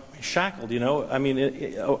shackled,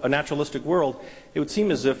 a naturalistic world, it would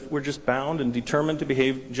seem as if we're just bound and determined to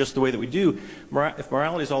behave just the way that we do. If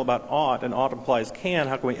morality is all about ought, and ought implies can,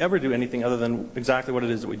 how can we ever do anything other than exactly what it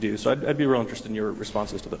is that we do? So I'd be real interested in your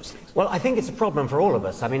responses to those things. Well, I think it's a problem for all of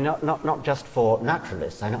us. Not just for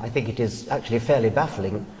naturalists. I think it is actually fairly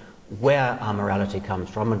baffling where our morality comes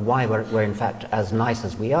from and why we're in fact as nice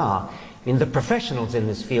as we are. The professionals in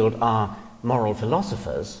this field are moral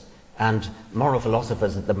philosophers, and moral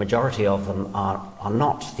philosophers, the majority of them are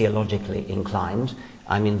not theologically inclined.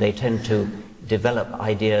 They tend to develop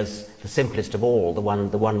ideas, the simplest of all, the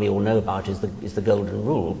one we all know about is the golden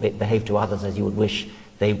rule: behave to others as you would wish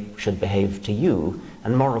they should behave to you.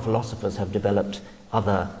 And moral philosophers have developed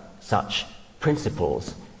other such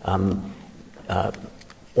principles.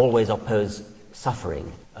 Always oppose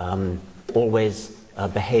suffering, always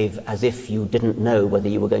behave as if you didn't know whether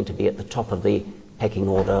you were going to be at the top of the pecking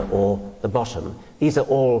order or the bottom. These are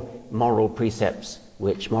all moral precepts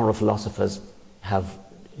which moral philosophers have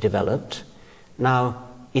developed. Now,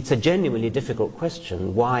 it's a genuinely difficult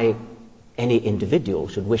question why any individual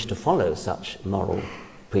should wish to follow such moral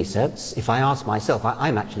precepts. If I ask myself,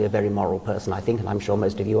 I'm actually a very moral person, I think, and I'm sure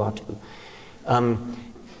most of you are too.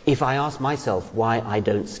 if I ask myself why I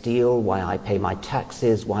don't steal, why I pay my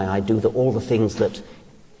taxes, why I do all the things that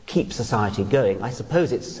keep society going, I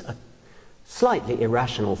suppose it's a slightly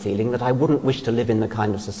irrational feeling that I wouldn't wish to live in the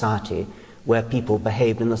kind of society where people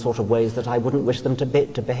behaved in the sort of ways that I wouldn't wish them to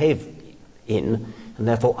behave in, and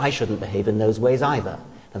therefore I shouldn't behave in those ways either.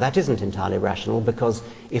 Now, that isn't entirely rational, because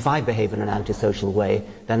if I behave in an antisocial way,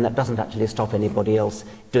 then that doesn't actually stop anybody else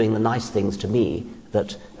doing the nice things to me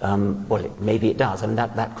that, well, maybe it does, and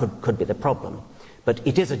that could be the problem. But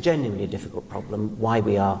it is a genuinely difficult problem, why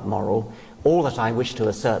we are moral. All that I wish to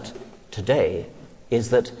assert today is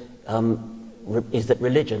that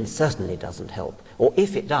religion certainly doesn't help. Or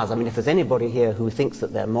if it does, I mean, if there's anybody here who thinks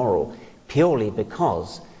that they're moral purely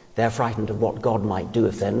because they're frightened of what God might do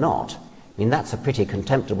if they're not, I mean, that's a pretty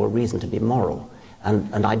contemptible reason to be moral.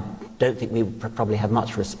 And I don't think we probably have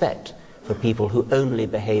much respect for people who only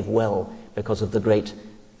behave well because of the great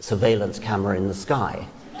surveillance camera in the sky.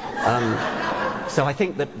 So I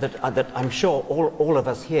think that I'm sure all of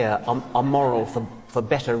us here are moral for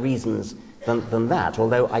better reasons than that,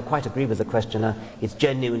 although I quite agree with the questioner, it's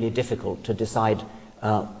genuinely difficult to decide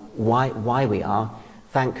why we are.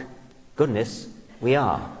 Thank goodness we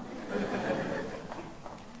are.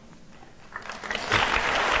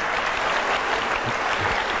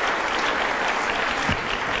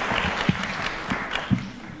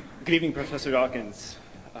 Good evening, Professor Dawkins.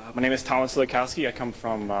 My name is Thomas Lukowski. I come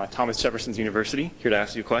from Thomas Jefferson University, here to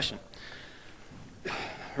ask you a question.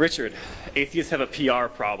 Richard, atheists have a PR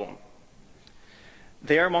problem.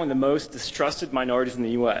 They are among the most distrusted minorities in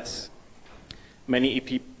the U.S. Many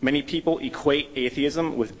people equate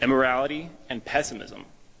atheism with immorality and pessimism.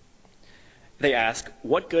 They ask,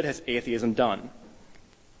 what good has atheism done?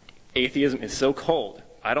 Atheism is so cold,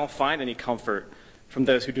 I don't find any comfort from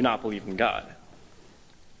those who do not believe in God.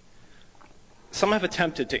 Some have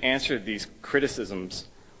attempted to answer these criticisms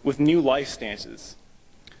with new life stances,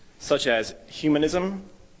 such as humanism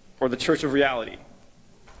or the Church of Reality.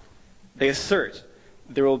 They assert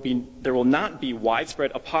there will not be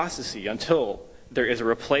widespread apostasy until there is a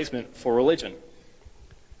replacement for religion.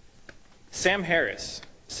 Sam Harris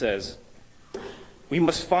says, we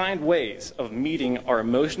must find ways of meeting our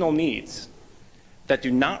emotional needs that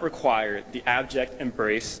do not require the abject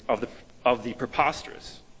embrace of the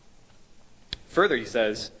preposterous. Further, he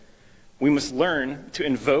says, we must learn to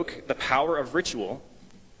invoke the power of ritual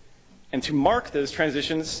and to mark those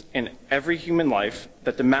transitions in every human life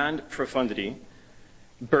that demand profundity,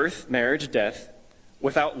 birth, marriage, death,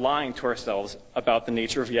 without lying to ourselves about the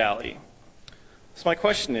nature of reality. So my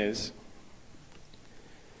question is,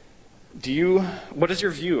 what is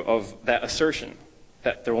your view of that assertion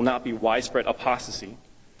that there will not be widespread apostasy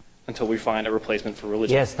until we find a replacement for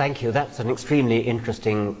religion? Yes, thank you. That's an extremely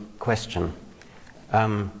interesting question.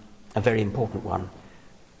 A very important one.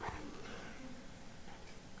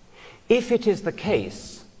 If it is the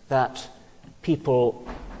case that people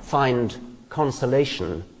find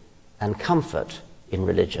consolation and comfort in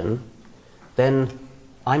religion, then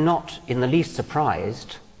I'm not in the least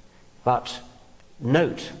surprised, but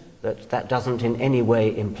note that that doesn't in any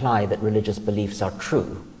way imply that religious beliefs are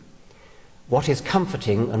true. What is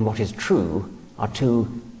comforting and what is true are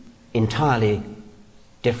two entirely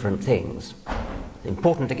different things. It's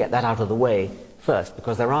important to get that out of the way first,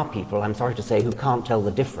 because there are people, I'm sorry to say, who can't tell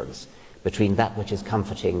the difference between that which is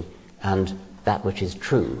comforting and that which is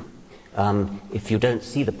true. If you don't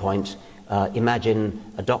see the point, imagine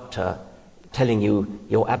a doctor telling you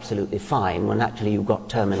you're absolutely fine when actually you've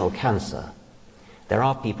got terminal cancer. There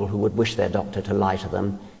are people who would wish their doctor to lie to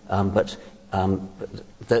them, but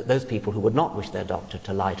those people who would not wish their doctor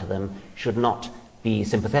to lie to them should not be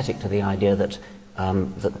sympathetic to the idea that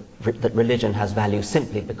that religion has value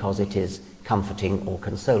simply because it is comforting or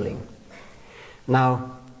consoling.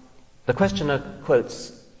 Now, the questioner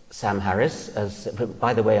quotes Sam Harris,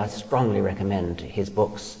 by the way, I strongly recommend his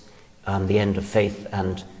books, The End of Faith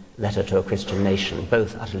and Letter to a Christian Nation,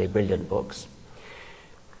 both utterly brilliant books.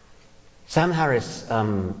 Sam Harris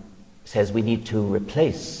says we need to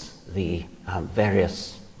replace the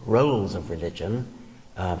various roles of religion.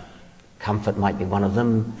 Comfort might be one of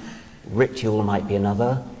them, ritual might be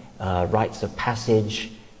another, rites of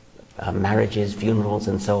passage, marriages, funerals,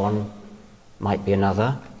 and so on might be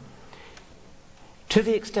another. To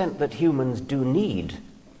the extent that humans do need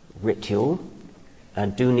ritual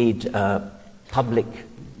and do need public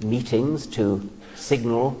meetings to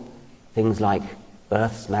signal things like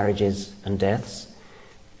births, marriages, and deaths,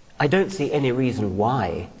 I don't see any reason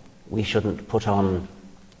why we shouldn't put on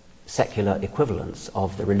secular equivalents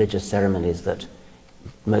of the religious ceremonies that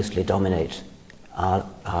mostly dominate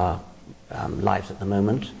our lives at the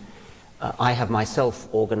moment. I have myself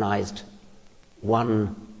organized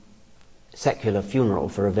one secular funeral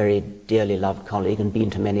for a very dearly loved colleague and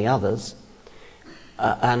been to many others.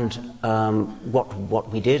 What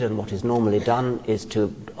we did and what is normally done is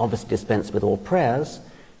to obviously dispense with all prayers,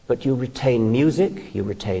 but you retain music, you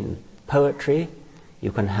retain poetry,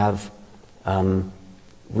 you can have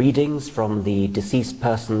readings from the deceased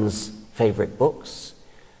person's favorite books,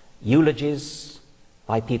 eulogies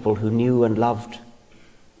by people who knew and loved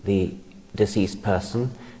the deceased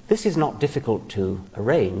person. This is not difficult to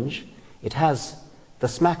arrange. It has the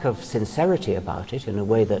smack of sincerity about it in a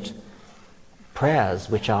way that prayers,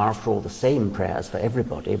 which are after all the same prayers for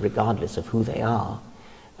everybody, regardless of who they are,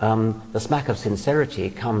 the smack of sincerity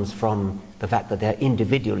comes from the fact that they're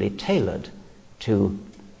individually tailored to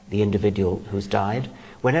the individual who's died.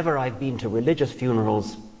 Whenever I've been to religious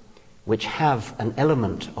funerals which have an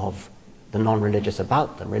element of the non-religious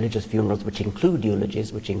about them, religious funerals which include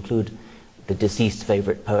eulogies, which include the deceased's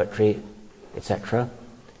favorite poetry, etc.,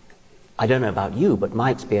 I don't know about you, but my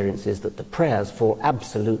experience is that the prayers fall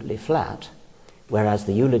absolutely flat, whereas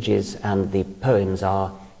the eulogies and the poems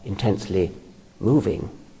are intensely moving.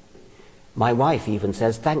 My wife even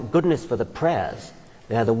says, thank goodness for the prayers.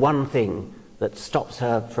 They're the one thing that stops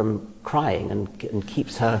her from crying and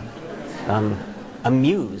keeps her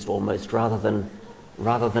amused almost, rather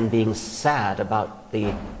than being sad about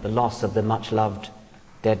the loss of the much-loved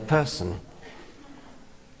dead person.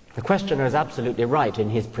 The questioner is absolutely right in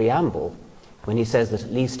his preamble when he says that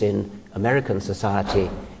at least in American society,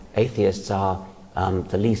 atheists are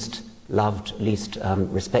the least loved, least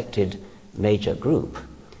respected major group.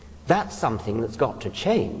 That's something that's got to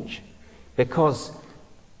change, because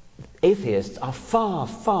atheists are far,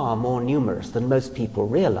 far more numerous than most people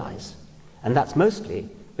realize. And that's mostly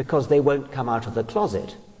because they won't come out of the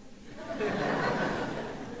closet.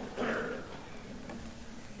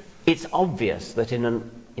 It's obvious that in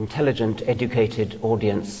an intelligent, educated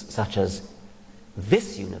audience such as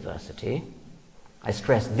this university, I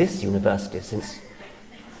stress this university since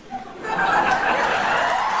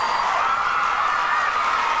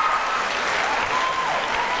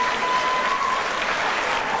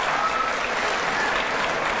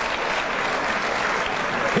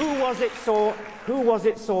who was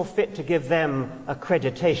it saw fit to give them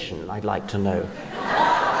accreditation, I'd like to know.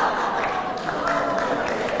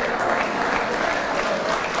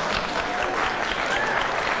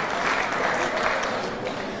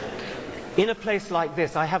 In a place like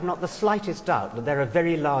this, I have not the slightest doubt that there are a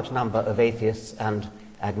very large number of atheists and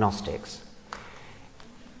agnostics.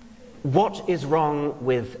 What is wrong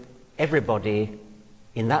with everybody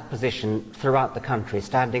in that position throughout the country,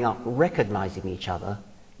 standing up, recognizing each other,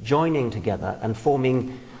 joining together and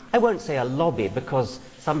forming, I won't say a lobby, because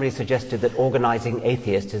somebody suggested that organizing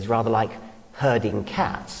atheists is rather like herding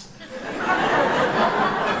cats.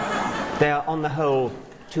 They are on the whole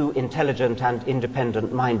too intelligent and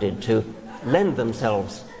independent-minded to lend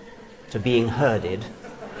themselves to being herded.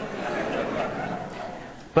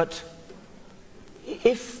 But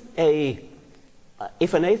if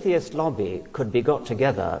an atheist lobby could be got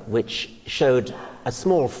together which showed a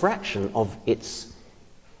small fraction of its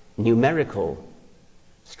numerical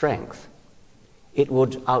strength, it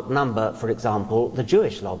would outnumber, for example, the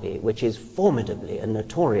Jewish lobby, which is formidably and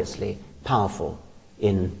notoriously powerful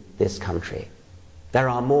in this country. There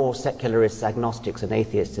are more secularists, agnostics and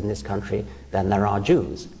atheists in this country than there are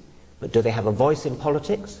Jews. But do they have a voice in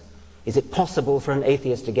politics? Is it possible for an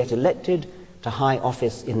atheist to get elected to high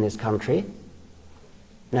office in this country?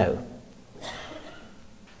 No.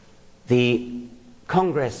 The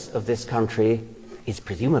Congress of this country is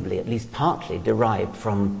presumably, at least partly, derived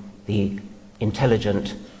from the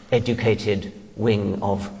intelligent, educated wing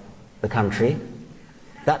of the country.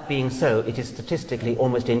 That being so, it is statistically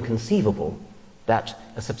almost inconceivable that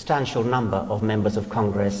a substantial number of members of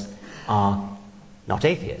Congress are not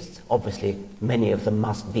atheists. Obviously, many of them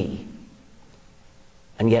must be.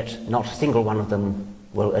 And yet, not a single one of them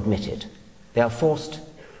will admit it. They are forced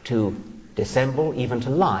to dissemble, even to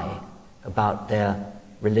lie about their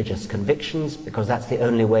religious convictions, because that's the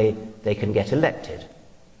only way they can get elected.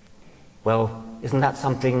 Well, isn't that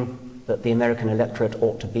something that the American electorate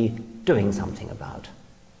ought to be doing something about?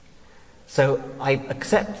 So I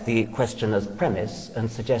accept the questioner's premise and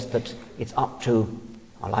suggest that it's up to,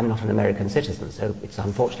 well, I'm not an American citizen, so it's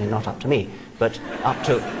unfortunately not up to me, but up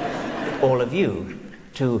to all of you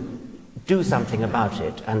to do something about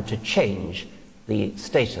it and to change the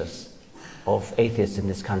status of atheists in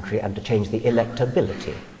this country and to change the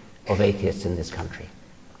electability of atheists in this country.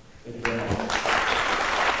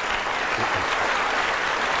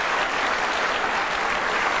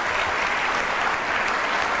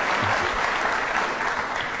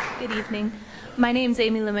 Good evening. My name's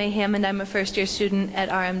Amy LeMay Hammond. I'm a first-year student at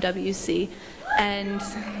RMWC. And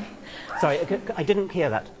Sorry, I didn't hear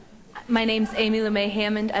that. my name's Amy LeMay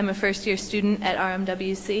Hammond. I'm a first-year student at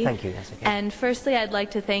RMWC. Thank you. Yes, okay. And firstly, I'd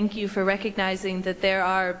like to thank you for recognizing that there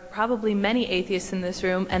are probably many atheists in this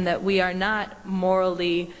room and that we are not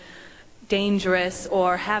morally dangerous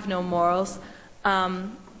or have no morals.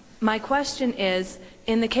 My question is,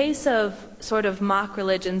 in the case of sort of mock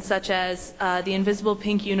religions such as the invisible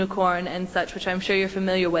pink unicorn and such, which I'm sure you're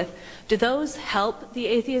familiar with, do those help the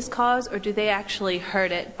atheist cause or do they actually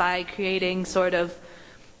hurt it by creating sort of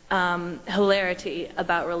hilarity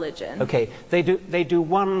about religion? Okay, they do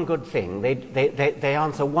one good thing. They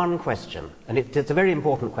answer one question, and it's a very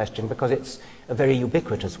important question because it's a very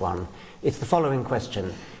ubiquitous one. It's the following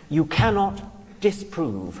question. You cannot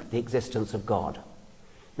disprove the existence of God.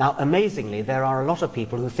 Now, amazingly, there are a lot of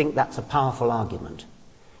people who think that's a powerful argument.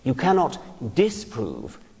 You cannot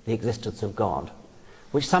disprove the existence of God,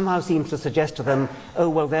 which somehow seems to suggest to them, oh,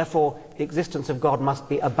 well, therefore, the existence of God must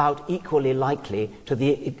be about equally likely to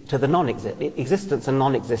the non-existence. Existence and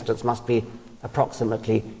non-existence must be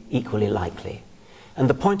approximately equally likely. And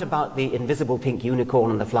the point about the invisible pink unicorn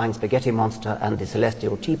and the flying spaghetti monster and the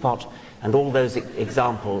celestial teapot and all those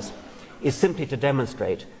examples is simply to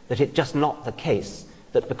demonstrate that it's just not the case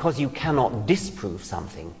that because you cannot disprove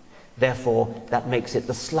something, therefore that makes it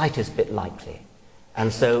the slightest bit likely.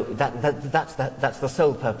 And so that's the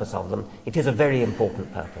sole purpose of them. It is a very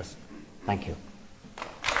important purpose. Thank you.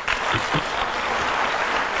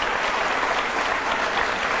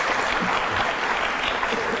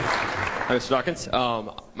 Hi, Mr. Dawkins.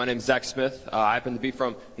 My name is Zach Smith. I happen to be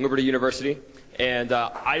from Liberty University, and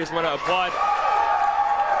I just want to applaud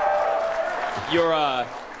your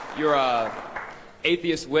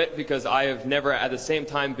atheist wit, because I have never at the same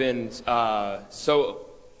time been so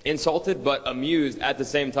insulted but amused at the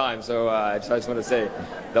same time. So I just want to say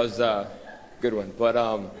that was a good one. But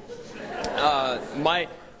I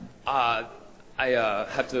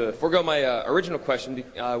have to forego my original question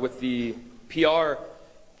with the PR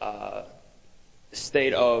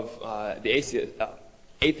state of the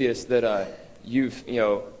atheist that you've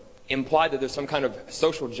implied that there's some kind of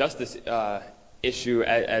social justice issue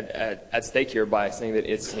at stake here by saying that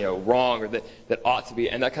it's wrong or that ought to be,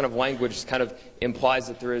 and that kind of language kind of implies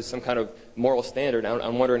that there is some kind of moral standard.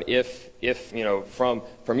 I'm wondering if from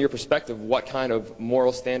your perspective, what kind of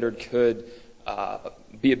moral standard could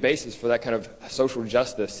be a basis for that kind of social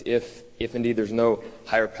justice if indeed there's no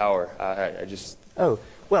higher power?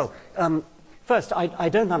 First, I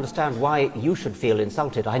don't understand why you should feel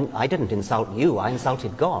insulted. I didn't insult you, I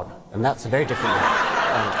insulted God, and that's a very different thing.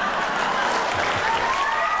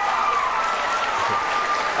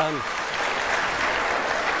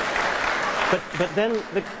 But then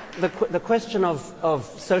the question of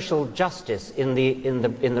social justice in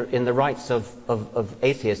the rights of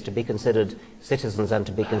atheists to be considered citizens and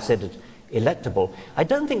to be considered electable. I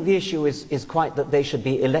don't think the issue is quite that they should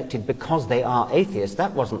be elected because they are atheists.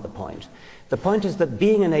 That wasn't the point. The point is that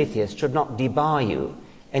being an atheist should not debar you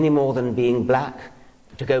any more than being black,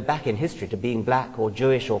 to go back in history to being black or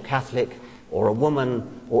Jewish or Catholic or a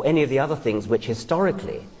woman or any of the other things which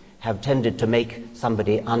historically have tended to make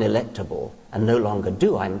somebody unelectable and no longer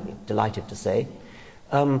do, I'm delighted to say,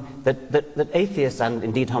 that atheists and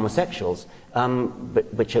indeed homosexuals,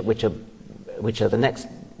 which are the next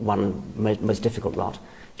one most difficult lot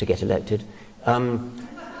to get elected,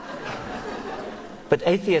 but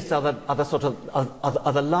atheists are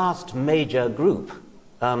the last major group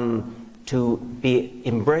to be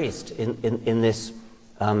embraced in this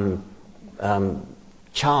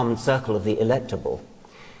charmed circle of the electable.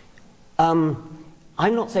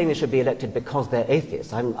 I'm not saying they should be elected because they're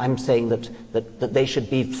atheists. I'm saying that they should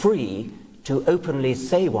be free to openly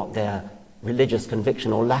say what their religious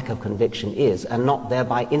conviction or lack of conviction is, and not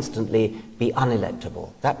thereby instantly be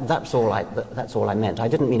unelectable. That's all I meant. I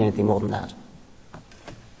didn't mean anything more than that.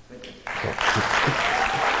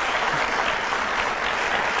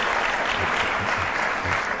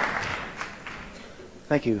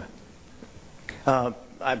 Thank you.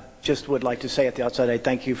 I just would like to say at the outset, I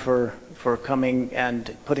thank you for coming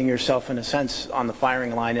and putting yourself, in a sense, on the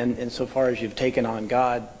firing line. And insofar as you've taken on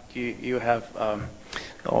God, you have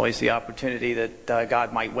always the opportunity that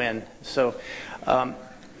God might win. So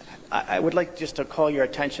I would like just to call your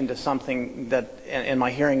attention to something that, in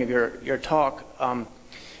my hearing of your talk,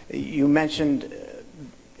 you mentioned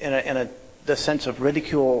in a the sense of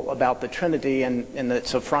ridicule about the Trinity and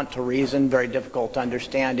its affront to reason, very difficult to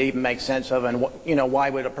understand, to even make sense of, and why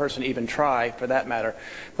would a person even try, for that matter.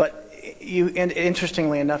 But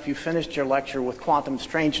interestingly enough, you finished your lecture with quantum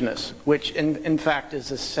strangeness, which in fact is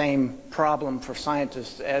the same problem for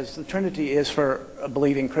scientists as the Trinity is for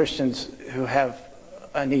believing Christians who have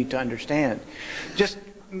a need to understand. Just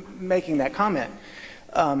making that comment.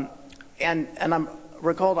 And I'm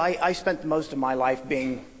recalled, I spent most of my life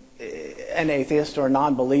being an atheist or a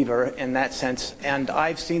non-believer in that sense, and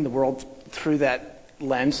I've seen the world through that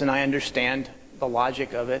lens, and I understand the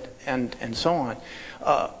logic of it, and so on.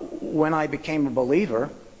 When I became a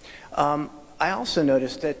believer, I also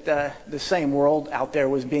noticed that the same world out there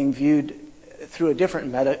was being viewed through a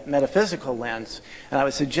different metaphysical lens, and I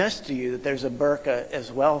would suggest to you that there's a burqa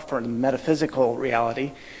as well for the metaphysical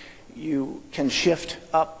reality. You can shift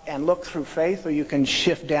up and look through faith, or you can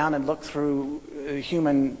shift down and look through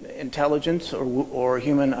human intelligence or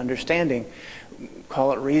human understanding.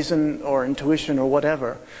 Call it reason or intuition or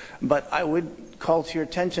whatever. But I would call to your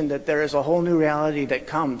attention that there is a whole new reality that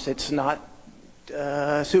comes. It's not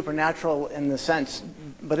supernatural in the sense,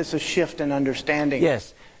 but it's a shift in understanding.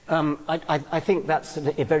 Yes. I think that's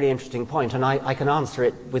a very interesting point, and I can answer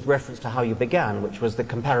it with reference to how you began, which was the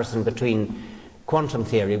comparison between quantum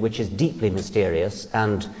theory, which is deeply mysterious,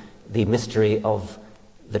 and the mystery of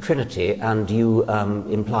the Trinity, and you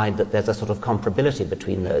implied that there's a sort of comparability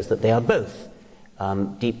between those, that they are both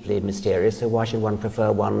deeply mysterious, so why should one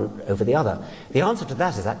prefer one over the other? The answer to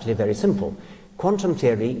that is actually very simple. Quantum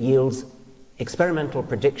theory yields experimental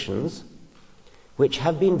predictions which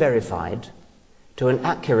have been verified to an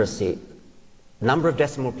accuracy, number of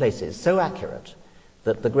decimal places, so accurate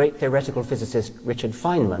that the great theoretical physicist Richard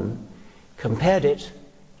Feynman compared it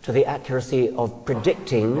to the accuracy of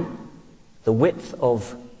predicting the width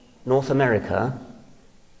of North America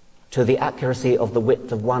to the accuracy of the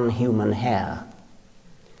width of one human hair.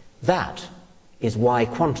 That is why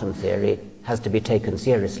quantum theory has to be taken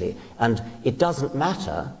seriously. And it doesn't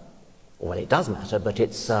matter, well, it does matter, but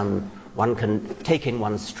it's one can take in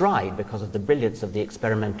one's stride because of the brilliance of the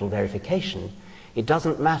experimental verification. It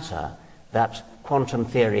doesn't matter that quantum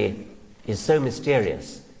theory is so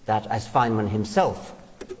mysterious that, as Feynman himself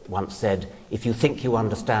once said, if you think you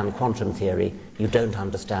understand quantum theory, you don't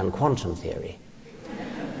understand quantum theory.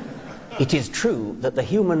 It is true that the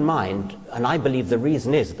human mind, and I believe the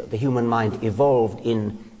reason is that the human mind evolved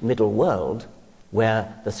in middle world,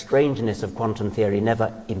 where the strangeness of quantum theory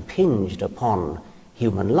never impinged upon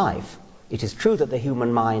human life. It is true that the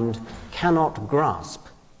human mind cannot grasp,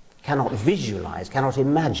 cannot visualize, cannot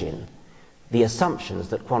imagine the assumptions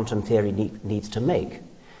that quantum theory needs to make.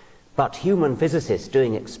 But human physicists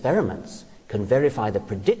doing experiments can verify the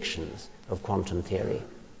predictions of quantum theory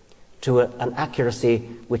to an accuracy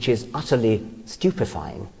which is utterly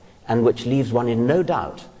stupefying and which leaves one in no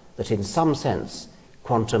doubt that in some sense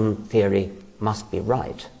quantum theory must be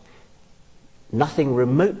right. Nothing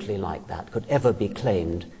remotely like that could ever be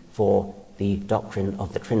claimed for the doctrine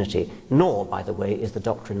of the Trinity, nor, by the way, is the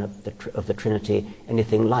doctrine of the Trinity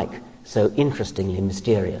anything like so interestingly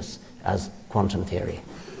mysterious as quantum theory.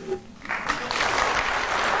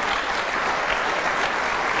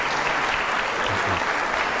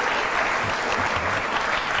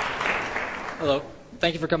 Hello.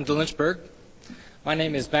 Thank you for coming to Lynchburg. My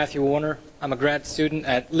name is Matthew Warner. I'm a grad student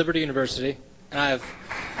at Liberty University, and I have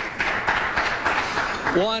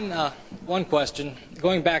one question.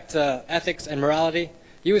 Going back to ethics and morality,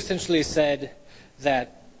 you essentially said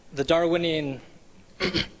that the Darwinian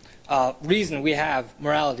reason we have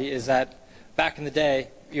morality is that back in the day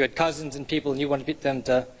you had cousins and people and you wanted them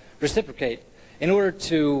to reciprocate. In order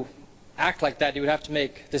to act like that, you would have to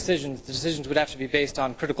make decisions. The decisions would have to be based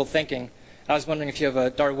on critical thinking. I was wondering if you have a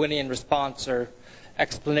Darwinian response or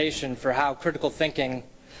explanation for how critical thinking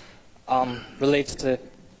relates to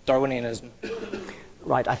Darwinianism.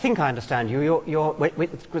 Right, I think I understand you.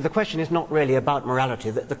 The question is not really about morality.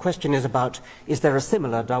 The question is about, is there a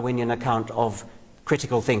similar Darwinian account of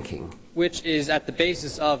critical thinking? Which is at the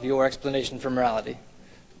basis of your explanation for morality,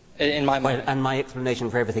 in my mind. Well, and my explanation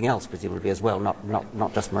for everything else, presumably, as well,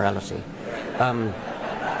 not just morality. I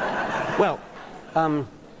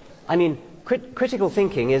mean, critical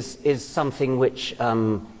thinking is something which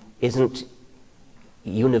isn't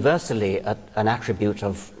universally an attribute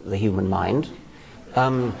of the human mind.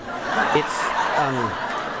 I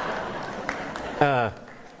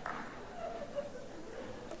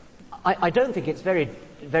don't think it's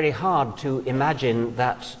very hard to imagine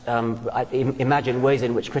that imagine ways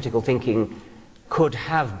in which critical thinking could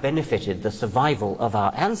have benefited the survival of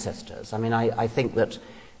our ancestors. I mean, I think that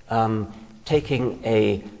taking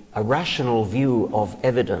a a rational view of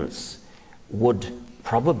evidence would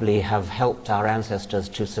probably have helped our ancestors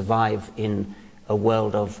to survive in a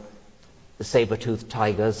world of saber-toothed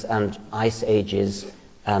tigers and ice ages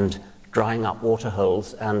and drying up water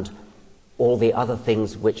holes and all the other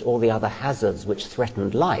things all the other hazards which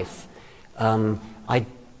threatened life. I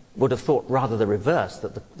would have thought rather the reverse,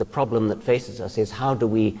 that the problem that faces us is how do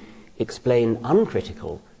we explain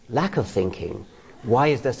uncritical lack of thinking? Why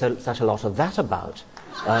is there such a lot of that about?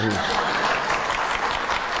 I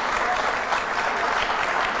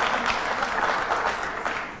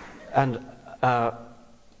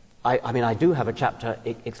mean, I do have a chapter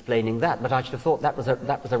explaining that, but I should have thought that was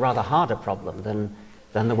a rather harder problem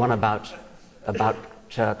than the one about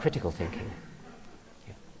critical thinking.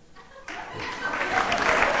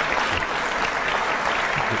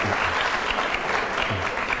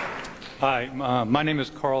 Hi, my name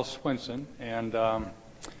is Carl Swinson, and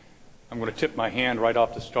I'm going to tip my hand right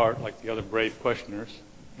off the start, like the other brave questioners,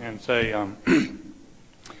 and say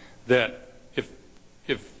that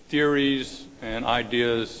if theories and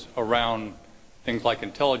ideas around things like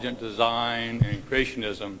intelligent design and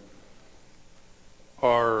creationism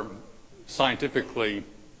are scientifically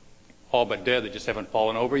all but dead, they just haven't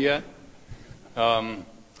fallen over yet,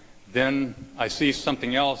 then I see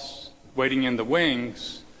something else waiting in the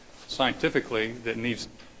wings scientifically that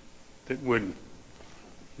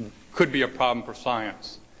could be a problem for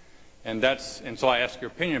science, and so I ask your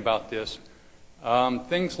opinion about this.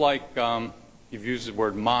 Things like you've used the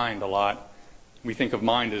word mind a lot. We think of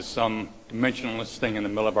mind as some dimensionless thing in the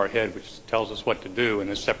middle of our head which tells us what to do and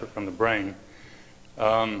is separate from the brain,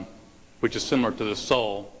 which is similar to the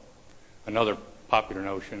soul, another popular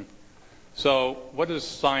notion. So what does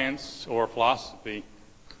science or philosophy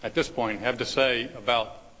at this point have to say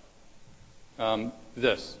about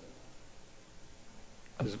this?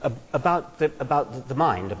 About the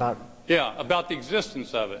mind, about the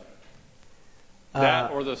existence of it,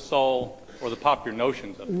 that or the soul or the popular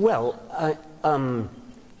notions of it. Well, I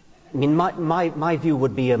mean, my view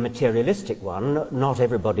would be a materialistic one. Not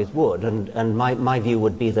everybody's would, and my view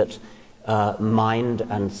would be that mind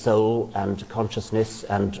and soul and consciousness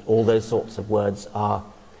and all those sorts of words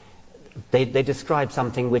they describe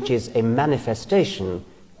something which is a manifestation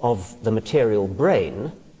of the material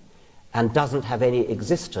brain and doesn't have any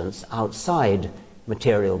existence outside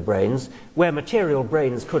material brains, where material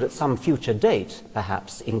brains could at some future date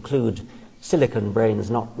perhaps include silicon brains,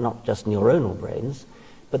 not just neuronal brains,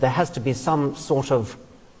 but there has to be some sort of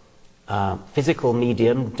physical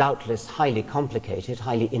medium, doubtless highly complicated,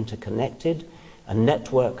 highly interconnected, a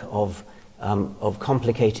network of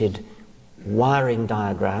complicated wiring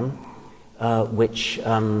diagram, which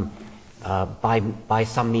by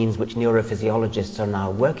some means which neurophysiologists are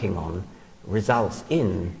now working on, results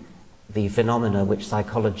in the phenomena which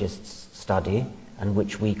psychologists study and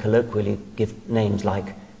which we colloquially give names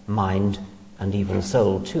like mind and even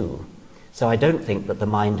soul too. So I don't think that the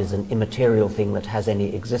mind is an immaterial thing that has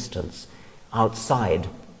any existence outside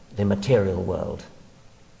the material world.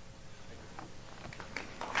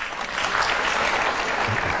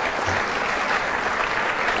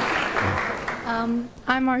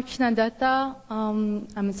 I'm Archana Dutta.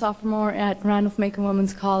 I'm a sophomore at Randolph-Macon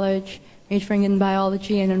Women's College, majoring in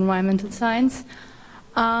biology and environmental science.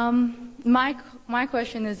 My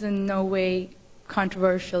question is in no way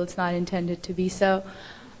controversial. It's not intended to be so.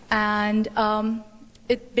 And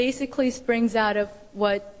it basically springs out of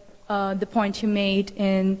what the point you made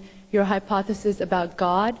in your hypothesis about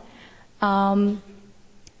God.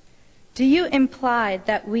 Do you imply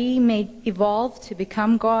that we may evolve to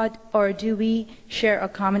become God, or do we share a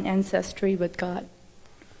common ancestry with God?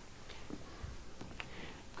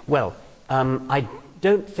 Well, I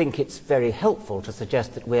don't think it's very helpful to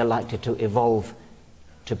suggest that we are likely to evolve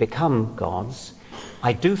to become gods.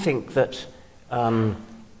 I do think that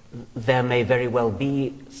there may very well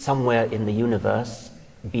be somewhere in the universe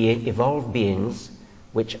evolved beings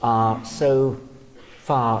which are so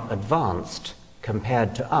far advanced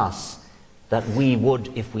compared to us that we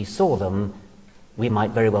would, if we saw them, we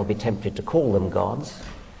might very well be tempted to call them gods.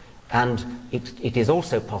 And it is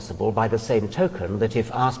also possible, by the same token, that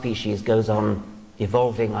if our species goes on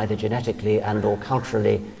evolving either genetically and or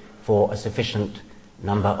culturally for a sufficient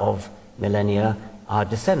number of millennia, our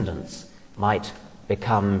descendants might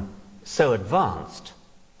become so advanced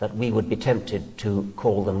that we would be tempted to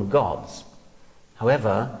call them gods.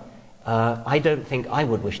 However, I don't think I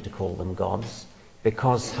would wish to call them gods,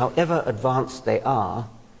 because however advanced they are,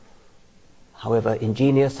 however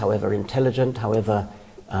ingenious, however intelligent, however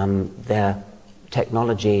their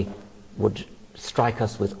technology would strike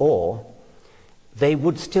us with awe, they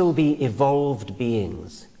would still be evolved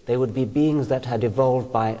beings. They would be beings that had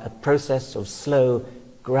evolved by a process of slow,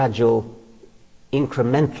 gradual,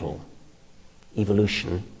 incremental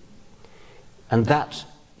evolution. And that,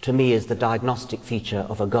 to me, is the diagnostic feature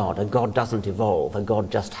of a God. A God doesn't evolve. A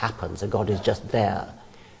God just happens. A God is just there.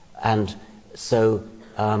 And so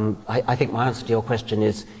I think my answer to your question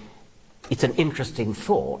is, it's an interesting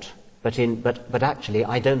thought, but actually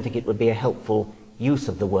I don't think it would be a helpful use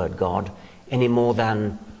of the word God any more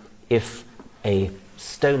than if a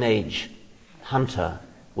Stone Age hunter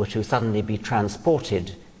were to suddenly be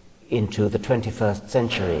transported into the 21st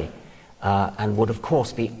century and would of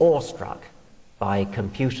course be awestruck by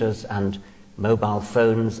computers and mobile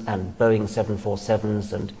phones and Boeing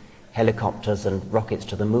 747s and helicopters and rockets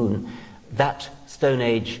to the moon. That Stone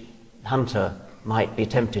Age hunter might be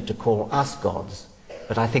tempted to call us gods,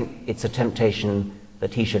 but I think it's a temptation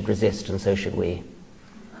that he should resist, and so should we.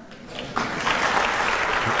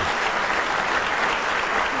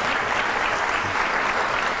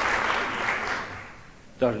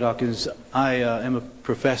 Dr. Dawkins, I am a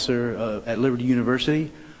professor at Liberty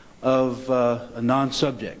University of a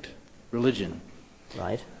non-subject, religion.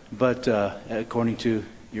 Right. But according to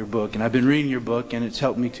your book, and I've been reading your book, and it's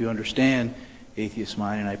helped me to understand atheist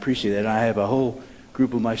mind, and I appreciate that. I have a whole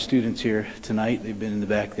group of my students here tonight. They've been in the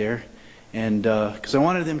back there, and because I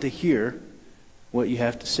wanted them to hear what you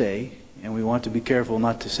have to say, and we want to be careful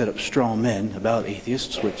not to set up strong men about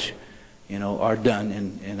atheists, which, you know, are done,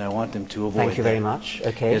 and I want them to avoid that. Thank you very much.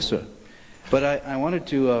 Okay. Yes, sir. But I wanted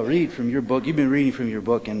to read from your book. You've been reading from your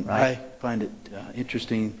book, and right. I find it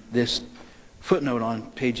interesting, this footnote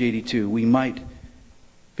on page 82. We might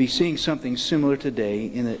be seeing something similar today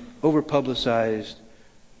in the over-publicized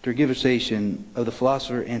tergiversation of the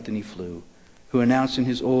philosopher Antony Flew, who announced in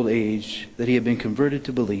his old age that he had been converted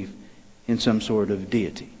to belief in some sort of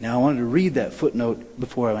deity. Now, I wanted to read that footnote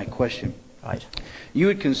before my question. Right. You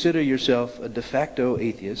would consider yourself a de facto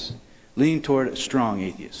atheist, leaning toward a strong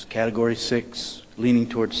atheist, category 6, leaning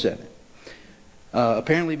toward 7.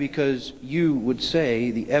 Apparently because you would say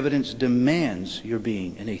the evidence demands your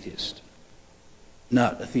being an atheist,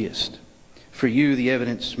 not a theist. For you, the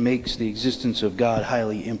evidence makes the existence of God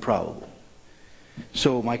highly improbable.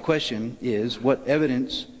 So my question is, what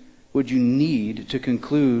evidence would you need to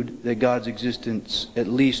conclude that God's existence at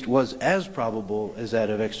least was as probable as that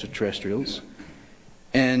of extraterrestrials?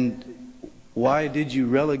 And why did you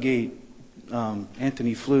relegate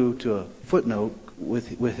Antony Flew to a footnote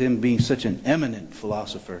with him being such an eminent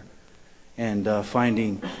philosopher and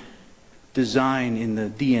finding design in the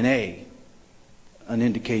DNA an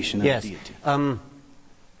indication of deity?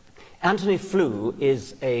 Antony Flew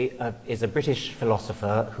is a British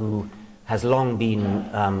philosopher who has long been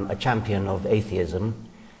a champion of atheism,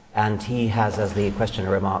 and he has, as the questioner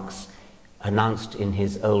remarks, announced in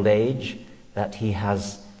his old age that he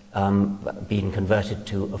has been converted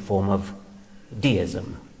to a form of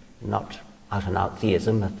deism, not out-and-out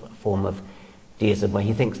theism, a form of deism where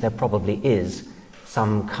he thinks there probably is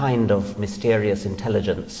some kind of mysterious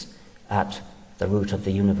intelligence at the root of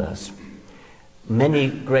the universe. Many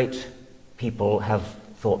great people have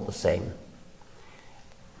thought the same.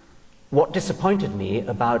 What disappointed me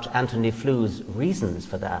about Antony Flew's reasons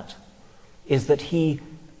for that is that he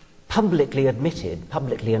publicly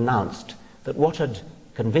announced that what had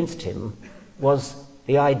convinced him was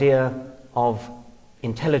the idea of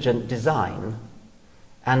intelligent design,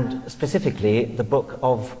 and specifically the book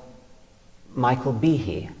of Michael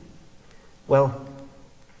Behe. Well,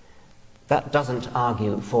 that doesn't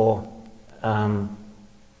argue for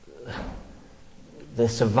the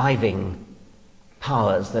surviving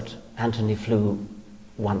powers that Antony Flew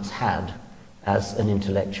once had as an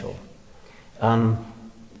intellectual.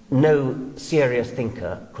 No serious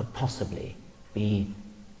thinker could possibly be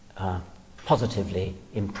positively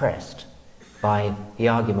impressed by the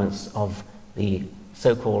arguments of the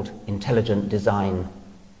so-called intelligent design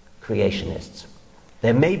creationists.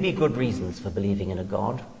 There may be good reasons for believing in a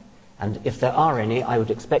God, and if there are any, I would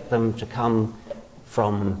expect them to come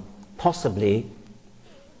from possibly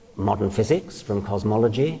modern physics, from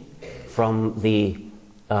cosmology, from the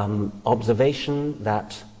observation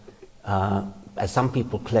that, as some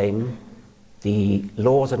people claim, the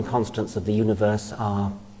laws and constants of the universe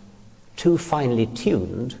are too finely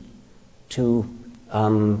tuned to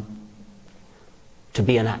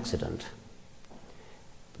be an accident.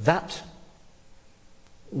 That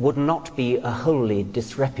would not be a wholly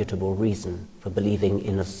disreputable reason for believing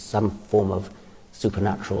in some form of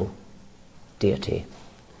supernatural deity.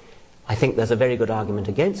 I think there's a very good argument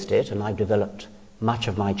against it, and I've developed much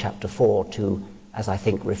of my chapter 4 to, as I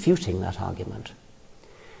think, refuting that argument.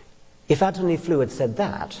 If Antony Flew had said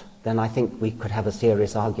that, then I think we could have a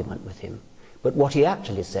serious argument with him. But what he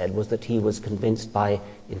actually said was that he was convinced by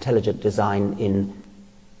intelligent design in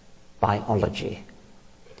biology.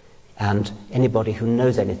 And anybody who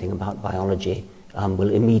knows anything about biology will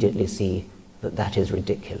immediately see that that is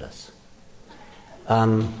ridiculous.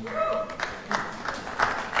 I'm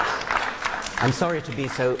sorry to be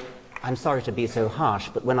so harsh,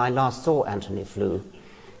 but when I last saw Antony Flew,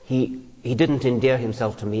 he didn't endear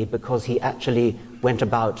himself to me because he actually went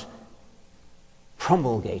about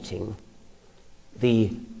promulgating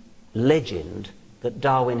the legend that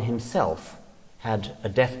Darwin himself had a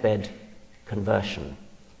deathbed conversion.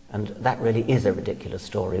 And that really is a ridiculous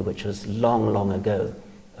story, which was long, long ago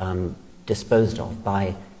disposed of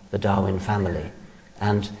by the Darwin family.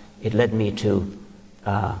 And it led me to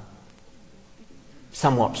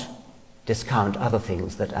somewhat discount other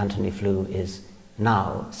things that Antony Flew is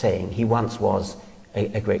now saying. He once was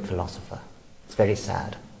a great philosopher. It's very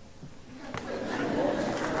sad.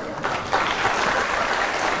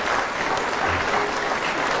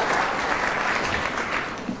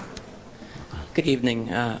 Good evening.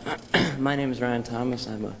 My name is Ryan Thomas.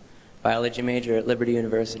 I'm a biology major at Liberty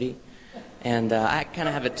University, and I kind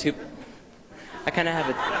of have a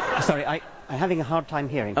Sorry, I'm having a hard time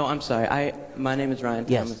hearing. Oh, I'm sorry. My name is Ryan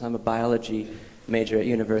Thomas. Yes. I'm a biology major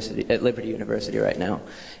at Liberty University right now,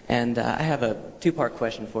 and I have a two-part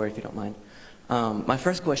question for you, if you don't mind. My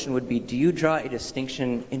first question would be: do you draw a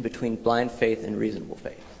distinction in between blind faith and reasonable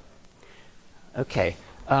faith? Okay.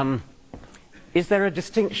 Is there a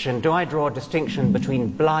distinction? Do I draw a distinction between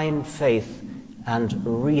blind faith and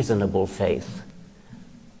reasonable faith?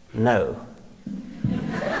 No.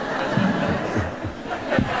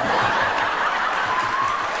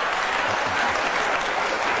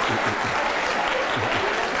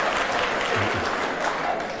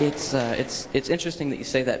 It's interesting that you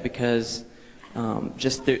say that, because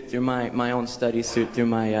just through my own studies, through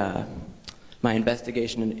my my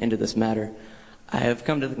investigation into this matter, I have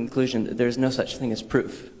come to the conclusion that there is no such thing as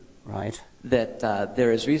proof. Right. That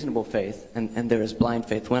there is reasonable faith and there is blind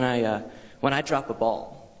faith. When I drop a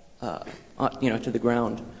ball, to the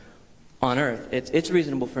ground on Earth, it's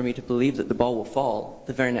reasonable for me to believe that the ball will fall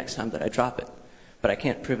the very next time that I drop it. But I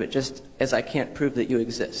can't prove it, just as I can't prove that you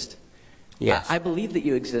exist. Yes. I believe that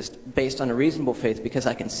you exist based on a reasonable faith because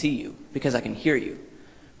I can see you, because I can hear you.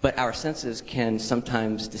 But our senses can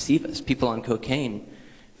sometimes deceive us. People on cocaine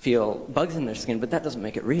feel bugs in their skin, but that doesn't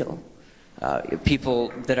make it real.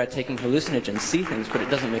 People that are taking hallucinogens see things, but it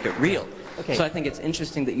doesn't make it real. Okay. So I think it's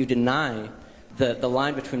interesting that you deny the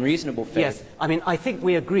line between reasonable faith. Yes, I mean, I think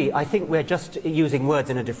we agree. I think we're just using words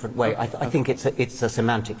in a different way. I think it's a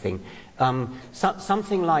semantic thing.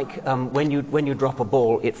 Something like when you drop a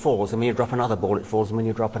ball, it falls, and when you drop another ball, it falls, and when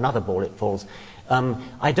you drop another ball, it falls.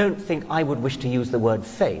 I don't think I would wish to use the word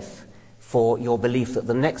faith for your belief that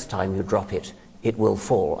the next time you drop it, it will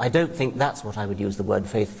fall. I don't think that's what I would use the word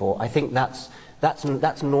faith for. I think that's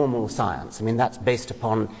normal science. I mean, that's based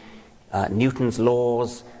upon Newton's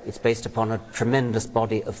laws. It's based upon a tremendous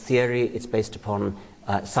body of theory. It's based upon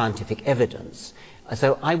scientific evidence.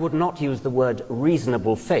 So I would not use the word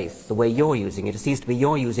reasonable faith the way you're using it. It seems to me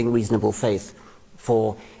you're using reasonable faith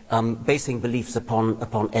for basing beliefs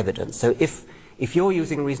upon evidence. So if you're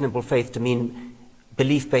using reasonable faith to mean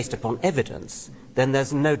belief based upon evidence, then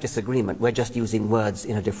there's no disagreement. We're just using words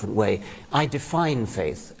in a different way. I define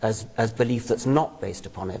faith as belief that's not based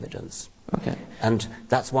upon evidence. Okay. And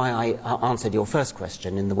that's why I answered your first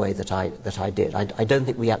question in the way that I did. I don't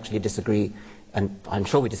think we actually disagree, and I'm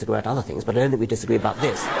sure we disagree about other things, but I don't think we disagree about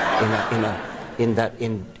this in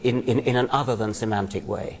an other than semantic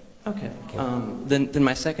way. Okay. Then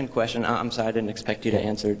my second question, I'm sorry, I didn't expect you to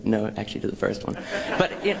answer no actually to the first one.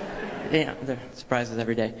 But yeah, there are surprises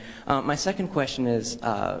every day. My second question is,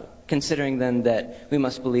 considering then that we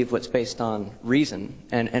must believe what's based on reason,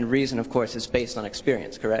 and reason, of course, is based on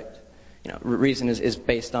experience, correct? Reason is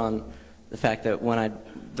based on the fact that when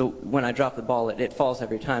I drop the ball, it falls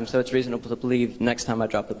every time, so it's reasonable to believe next time I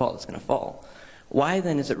drop the ball, it's going to fall. Why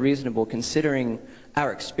then is it reasonable, considering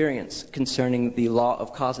our experience concerning the law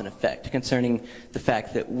of cause and effect, concerning the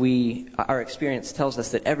fact that our experience tells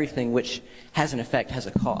us that everything which has an effect has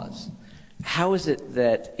a cause? How is it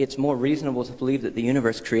that it's more reasonable to believe that the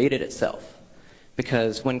universe created itself?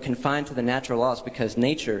 Because when confined to the natural laws, because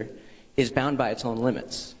nature is bound by its own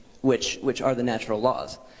limits, which are the natural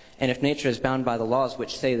laws. And if nature is bound by the laws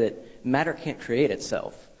which say that matter can't create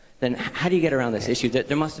itself, then how do you get around this issue?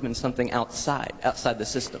 There must have been something outside the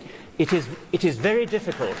system. It is very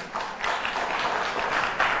difficult.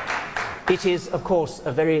 It is, of course,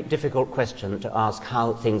 a very difficult question to ask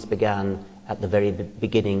how things began at the very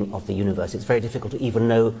beginning of the universe. It's very difficult to even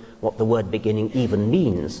know what the word beginning even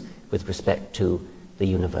means with respect to the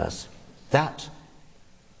universe. That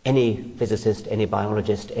any physicist, any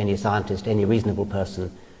biologist, any scientist, any reasonable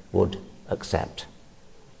person would accept.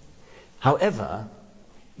 However,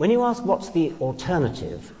 when you ask what's the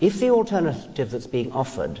alternative, if the alternative that's being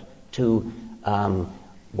offered to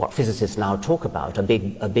what physicists now talk about, a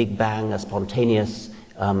big bang, a spontaneous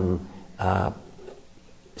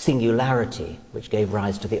singularity which gave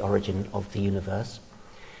rise to the origin of the universe,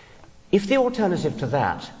 if the alternative to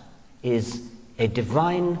that is a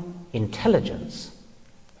divine intelligence,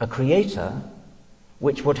 a creator,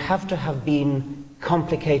 which would have to have been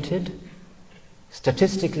complicated,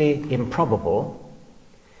 statistically improbable,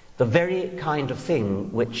 the very kind of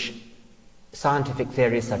thing which scientific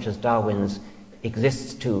theories such as Darwin's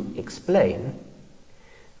exists to explain,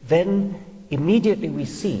 then immediately we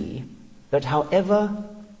see that however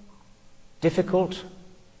difficult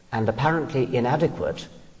and apparently inadequate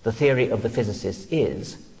the theory of the physicists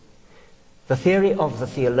is, the theory of the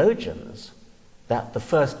theologians that the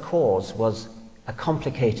first cause was a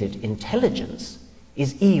complicated intelligence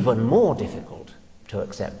is even more difficult to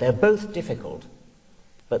accept. They're both difficult,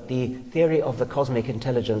 but the theory of the cosmic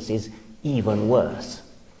intelligence is even worse.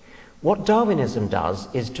 What Darwinism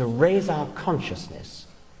does is to raise our consciousness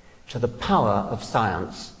to the power of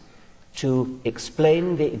science to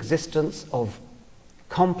explain the existence of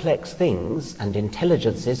complex things, and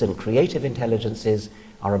intelligences and creative intelligences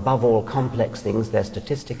are above all complex things, they're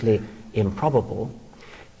statistically improbable.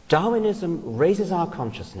 Darwinism raises our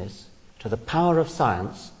consciousness to the power of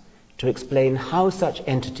science to explain how such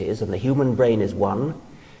entities, and the human brain is one,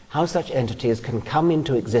 how such entities can come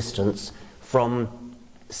into existence from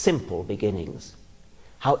simple beginnings.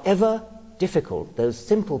 However difficult those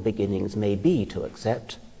simple beginnings may be to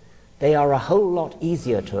accept, they are a whole lot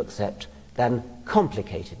easier to accept than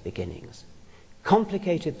complicated beginnings.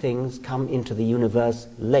 Complicated things come into the universe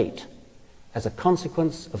late, as a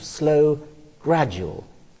consequence of slow, gradual,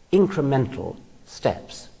 incremental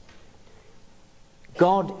steps.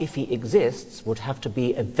 God, if he exists, would have to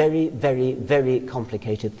be a very, very, very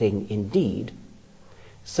complicated thing indeed.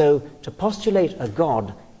 So to postulate a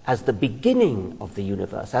God as the beginning of the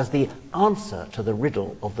universe, as the answer to the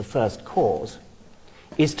riddle of the first cause,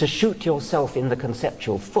 is to shoot yourself in the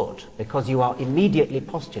conceptual foot, because you are immediately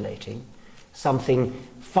postulating something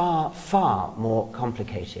far, far more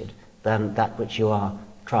complicated than that which you are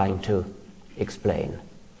trying to explain.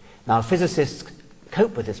 Now, physicists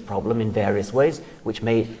cope with this problem in various ways, which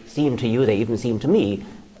may seem to you, they even seem to me,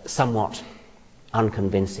 somewhat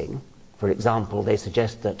unconvincing. For example, they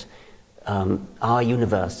suggest that our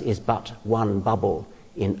universe is but one bubble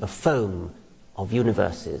in a foam of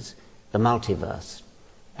universes, the multiverse,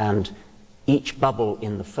 and each bubble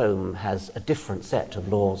in the foam has a different set of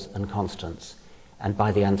laws and constants. And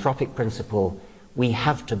by the anthropic principle, we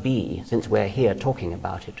have to be, since we're here talking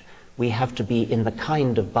about it, we have to be in the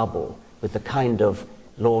kind of bubble with the kind of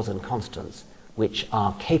laws and constants which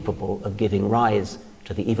are capable of giving rise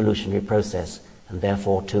to the evolutionary process and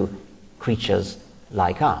therefore to creatures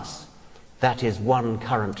like us. That is one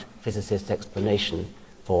current physicist's explanation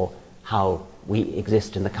for how we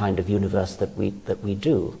exist in the kind of universe that we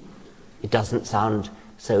do. It doesn't sound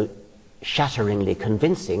so shatteringly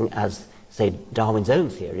convincing as, say, Darwin's own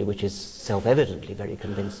theory, which is self-evidently very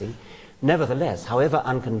convincing. Nevertheless, however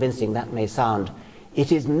unconvincing that may sound,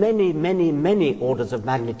 it is many, many, many orders of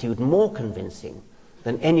magnitude more convincing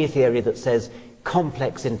than any theory that says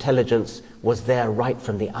complex intelligence was there right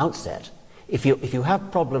from the outset. If you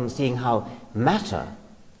have problems seeing how matter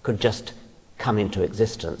could just come into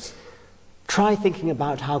existence, try thinking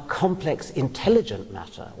about how complex intelligent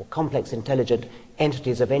matter or complex intelligent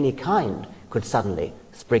entities of any kind could suddenly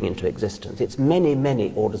spring into existence. It's many,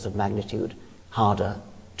 many orders of magnitude harder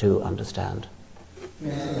to understand.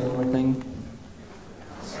 May I say one more thing?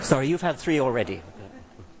 Sorry, you've had 3 already.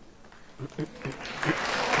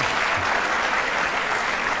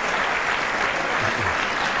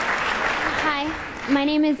 My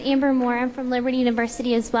name is Amber Moore. I'm from Liberty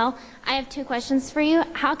University as well. I have 2 questions for you.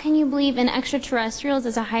 How can you believe in extraterrestrials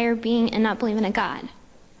as a higher being and not believe in a God?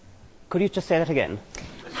 Could you just say that again?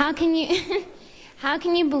 How can you how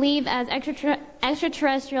can you believe as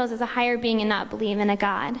extraterrestrials as a higher being and not believe in a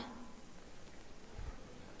God?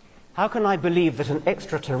 How can I believe that an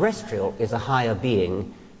extraterrestrial is a higher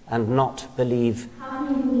being and not believe... How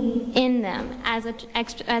can you believe in them as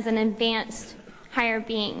an advanced higher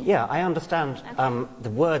being? Yeah, I understand the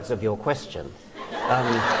words of your question.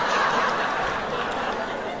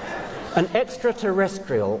 An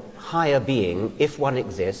extraterrestrial higher being, if one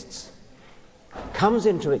exists, comes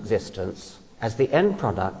into existence as the end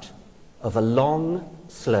product of a long,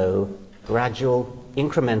 slow, gradual,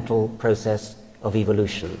 incremental process of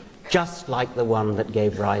evolution, just like the one that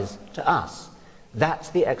gave rise to us. That's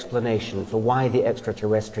the explanation for why the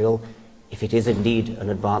extraterrestrial, if it is indeed an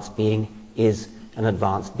advanced being, is an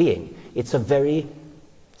advanced being. It's a very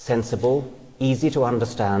sensible, easy to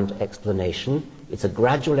understand explanation. It's a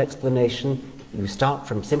gradual explanation. You start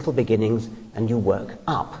from simple beginnings and you work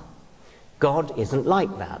up. God isn't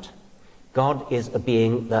like that. God is a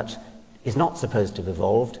being that is not supposed to have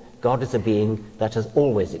evolved. God is a being that has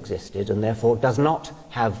always existed and therefore does not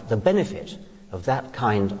have the benefit of that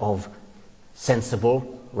kind of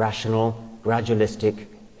sensible, rational, gradualistic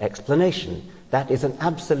explanation. That is an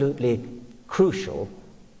absolutely crucial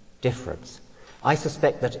difference. I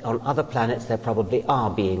suspect that on other planets there probably are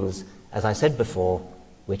beings, as I said before,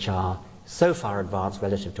 which are so far advanced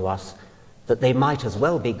relative to us that they might as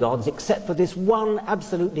well be gods, except for this one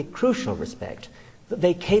absolutely crucial respect, that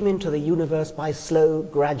they came into the universe by slow,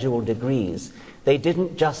 gradual degrees. They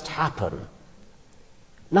didn't just happen.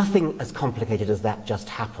 Nothing as complicated as that just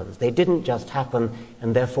happens. They didn't just happen,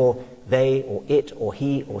 and therefore they or it or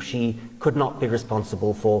he or she could not be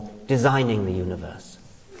responsible for designing the universe.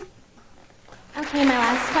 Okay, my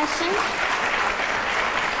last question.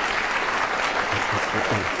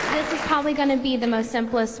 This is probably going to be the most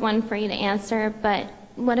simplest one for you to answer, but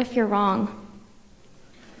what if you're wrong?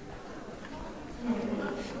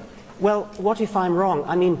 Well, what if I'm wrong?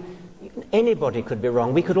 I mean, anybody could be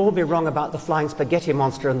wrong. We could all be wrong about the flying spaghetti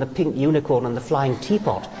monster and the pink unicorn and the flying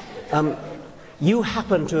teapot. You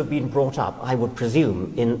happen to have been brought up, I would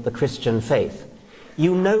presume, in the Christian faith.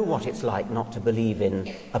 You know what it's like not to believe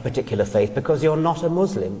in a particular faith because you're not a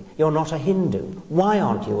Muslim, you're not a Hindu. Why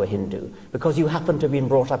aren't you a Hindu? Because you happen to have been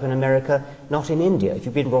brought up in America, not in India. If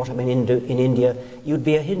you'd been brought up in India, you'd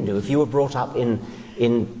be a Hindu. If you were brought up in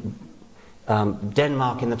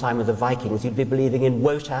Denmark in the time of the Vikings, you'd be believing in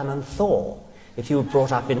Wotan and Thor. If you were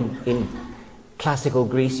brought up in classical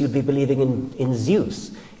Greece, you'd be believing in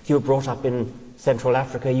Zeus. If you were brought up in Central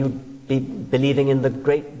Africa, you'd be believing in the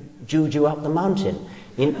great Juju up the mountain.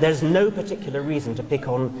 I mean, there's no particular reason to pick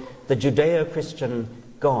on the Judeo-Christian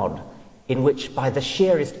God in which, by the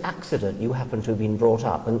sheerest accident, you happen to have been brought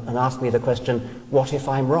up, and ask me the question, what if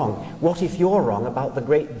I'm wrong? What if you're wrong about the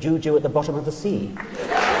great Juju at the bottom of the sea?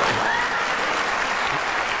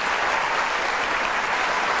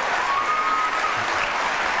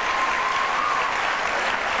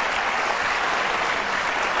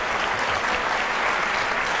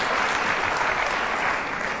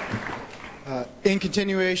 In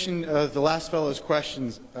continuation of the last fellow's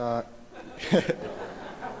questions, the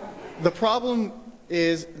problem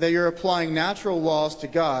is that you're applying natural laws to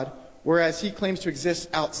God, whereas he claims to exist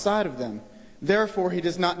outside of them. Therefore, he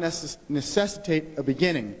does not necessitate a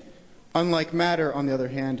beginning, unlike matter, on the other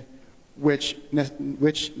hand, which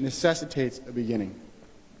necessitates a beginning.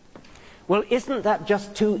 Well, isn't that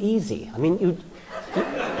just too easy? I mean,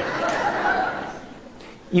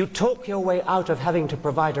 you talk your way out of having to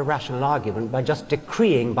provide a rational argument by just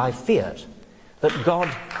decreeing by fiat that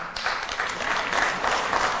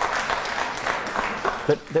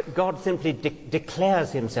God simply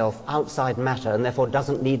declares himself outside matter and therefore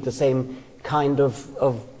doesn't need the same kind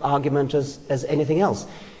of argument as anything else.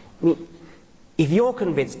 I mean, if you're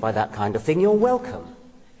convinced by that kind of thing, you're welcome.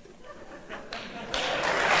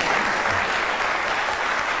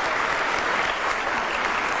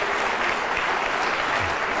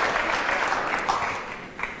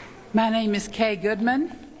 My name is Kay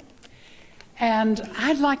Goodman, and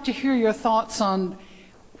I'd like to hear your thoughts on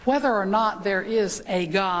whether or not there is a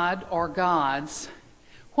God or gods.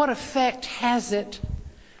 What effect has it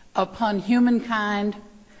upon humankind,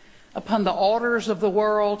 upon the orders of the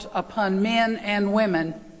world, upon men and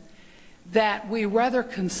women, that we rather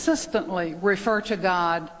consistently refer to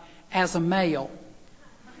God as a male?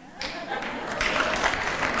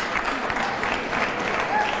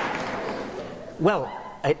 Well,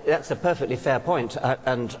 that's a perfectly fair point,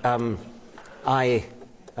 and I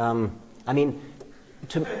mean,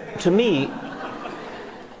 to me,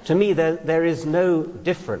 there is no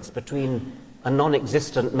difference between a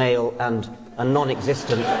non-existent male and a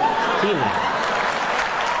non-existent female.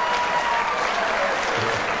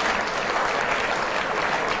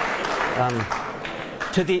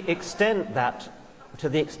 To the extent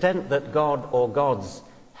that God or gods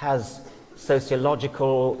has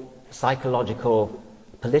sociological, psychological,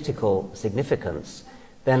 political significance,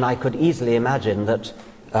 then I could easily imagine that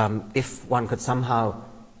if one could somehow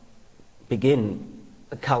begin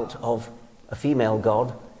a cult of a female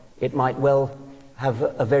god, it might well have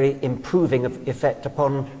a very improving effect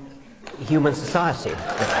upon human society.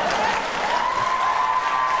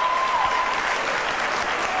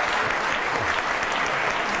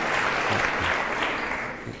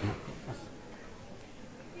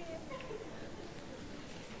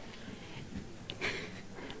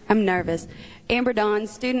 I'm nervous. Amber Dawn,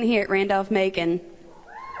 student here at Randolph-Macon.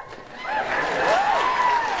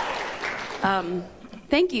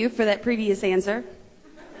 Thank you for that previous answer.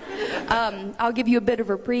 I'll give you a bit of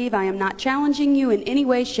reprieve. I am not challenging you in any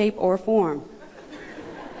way, shape, or form.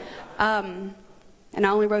 And I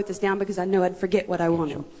only wrote this down because I know I'd forget what I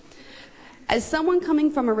wanted. As someone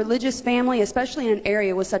coming from a religious family, especially in an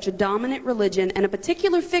area with such a dominant religion and a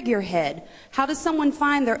particular figurehead, how does someone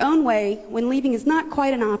find their own way when leaving is not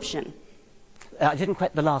quite an option? I didn't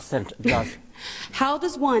quite the last sentence. How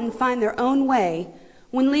does one find their own way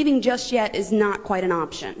when leaving just yet is not quite an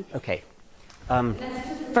option? Okay.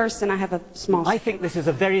 First, and I have a small... I think this is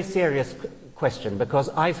a very serious question because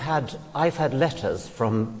I've had letters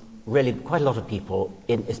from really quite a lot of people,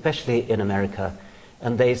 especially in America,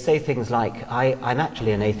 and they say things like, I'm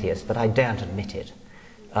actually an atheist, but I daren't admit it.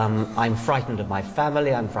 I'm frightened of my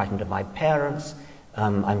family, I'm frightened of my parents,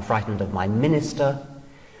 I'm frightened of my minister.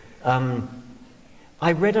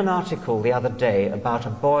 I read an article the other day about a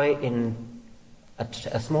boy in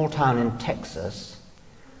a small town in Texas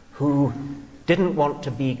who didn't want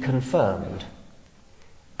to be confirmed.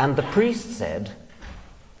 And the priest said,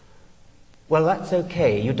 well, that's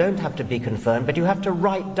okay, you don't have to be confirmed, but you have to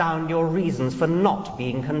write down your reasons for not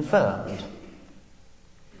being confirmed.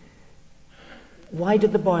 Why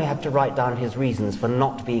did the boy have to write down his reasons for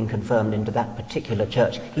not being confirmed into that particular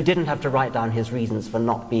church? He didn't have to write down his reasons for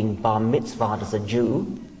not being bar mitzvahed as a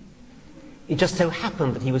Jew. It just so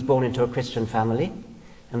happened that he was born into a Christian family,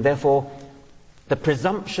 and therefore the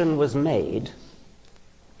presumption was made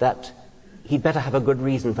that he'd better have a good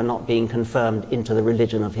reason for not being confirmed into the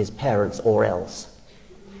religion of his parents or else.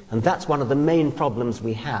 And that's one of the main problems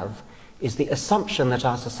we have, is the assumption that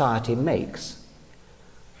our society makes.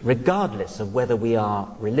 Regardless of whether we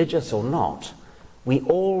are religious or not, we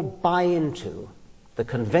all buy into the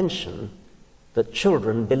convention that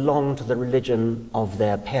children belong to the religion of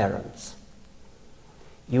their parents.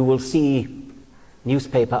 You will see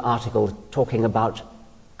newspaper articles talking about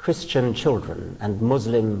Christian children and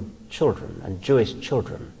Muslim children and Jewish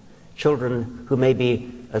children, children who may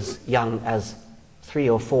be as young as 3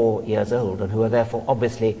 or 4 years old and who are therefore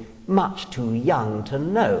obviously much too young to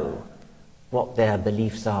know what their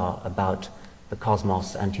beliefs are about the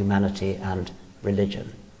cosmos and humanity and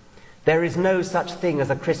religion. There is no such thing as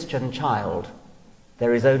a Christian child.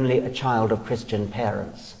 There is only a child of Christian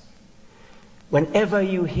parents. Whenever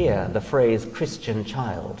you hear the phrase Christian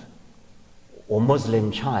child, or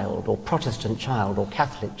Muslim child, or Protestant child, or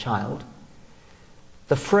Catholic child,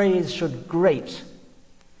 the phrase should grate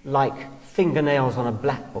like fingernails on a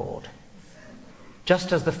blackboard,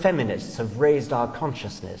 just as the feminists have raised our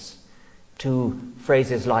consciousness to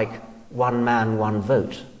phrases like one man, one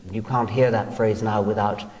vote. You can't hear that phrase now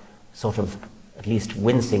without sort of at least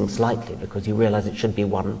wincing slightly, because you realize it should be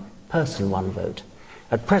one person, one vote.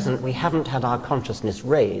 At present, we haven't had our consciousness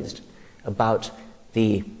raised about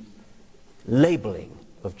the labeling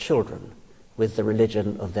of children with the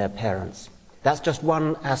religion of their parents. That's just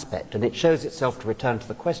one aspect, and it shows itself, to return to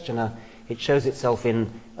the questioner, it shows itself in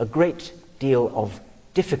a great deal of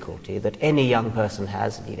difficulty that any young person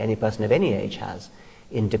has, indeed any person of any age has,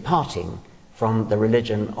 in departing from the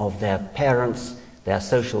religion of their parents, their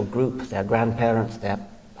social group, their grandparents, their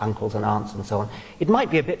uncles and aunts and so on. It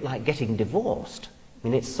might be a bit like getting divorced. I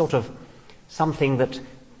mean, it's sort of something that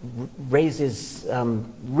raises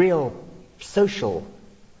real social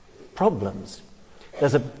problems.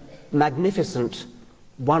 There's a magnificent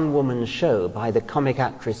one-woman show by the comic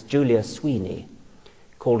actress Julia Sweeney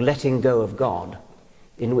called Letting Go of God,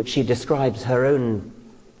 in which she describes her own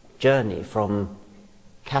journey from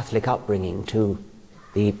Catholic upbringing to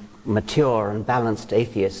the mature and balanced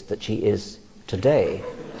atheist that she is today.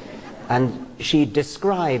 And she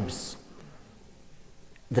describes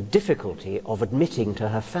the difficulty of admitting to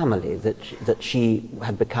her family that she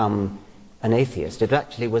had become an atheist. It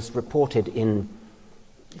actually was reported in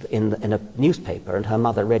a newspaper, and her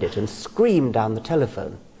mother read it and screamed down the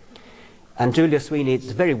telephone. And Julia Sweeney,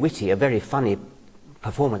 it's very witty, a very funny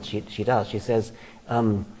performance she does. She says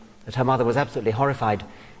that her mother was absolutely horrified.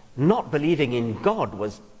 Not believing in God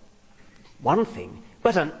was one thing,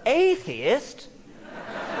 but an atheist?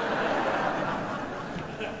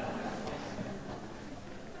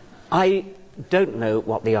 I don't know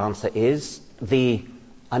what the answer is. The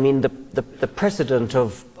precedent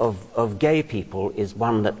of gay people is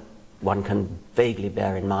one that one can vaguely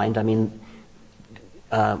bear in mind. I mean,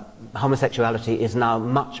 homosexuality is now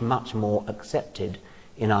much, much more accepted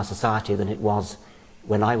in our society than it was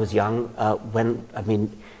when I was young,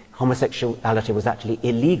 homosexuality was actually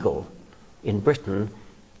illegal in Britain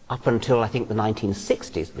up until, I think, the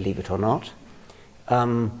 1960s, believe it or not.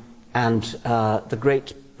 The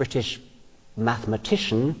great British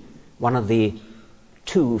mathematician, one of the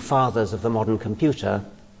two fathers of the modern computer,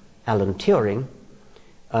 Alan Turing,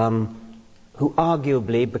 who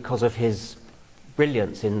arguably, because of his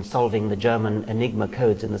brilliance in solving the German Enigma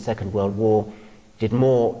codes in the Second World War, did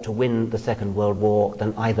more to win the Second World War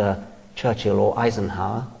than either Churchill or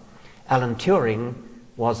Eisenhower. Alan Turing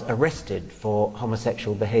was arrested for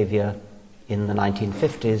homosexual behavior in the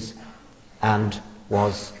 1950s and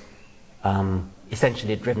was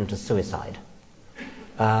essentially driven to suicide.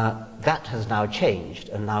 That has now changed,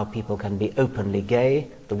 and now people can be openly gay.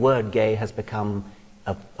 The word gay has become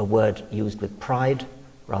a word used with pride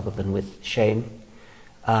rather than with shame.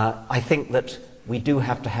 I think that we do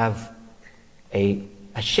have to have a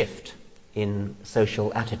shift in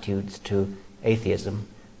social attitudes to atheism,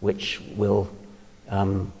 which will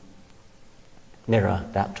mirror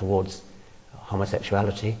that towards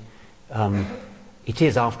homosexuality. It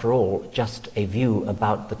is, after all, just a view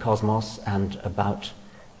about the cosmos and about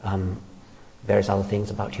various other things,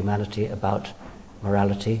 about humanity, about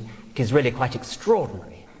morality. It is really quite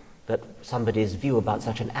extraordinary that somebody's view about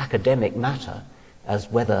such an academic matter as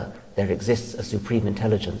whether there exists a supreme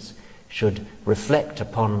intelligence should reflect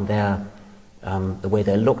upon their the way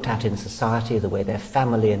they're looked at in society, the way their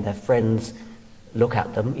family and their friends look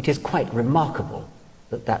at them. It is quite remarkable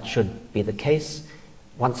that that should be the case.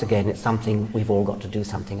 Once again, it's something we've all got to do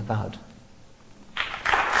something about.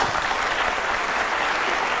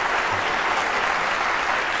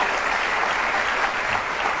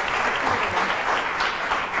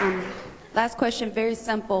 Last question, very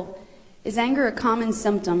simple. Is anger a common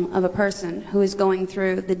symptom of a person who is going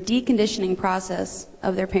through the deconditioning process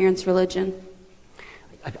of their parents' religion?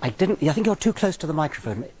 I think you're too close to the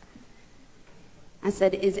microphone. I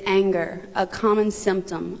said, is anger a common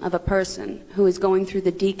symptom of a person who is going through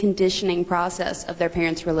the deconditioning process of their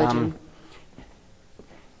parents' religion?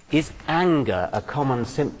 Is anger a common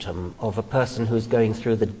symptom of a person who's going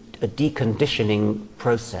through a deconditioning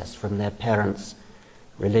process from their parents'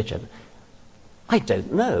 religion? I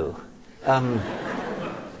don't know.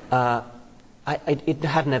 It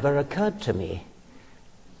had never occurred to me.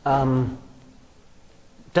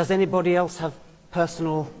 Does anybody else have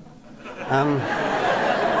personal...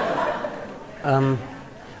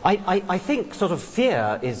 I think sort of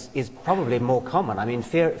fear is probably more common. I mean,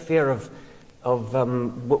 fear of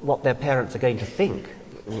what their parents are going to think,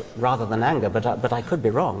 rather than anger. But I could be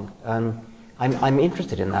wrong. I'm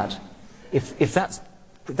interested in that. If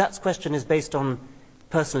that question is based on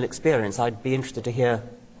personal experience, I'd be interested to hear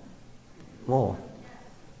more.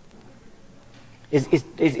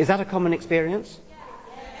 Is that a common experience?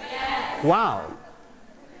 Yes. Wow.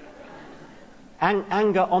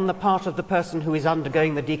 Anger on the part of the person who is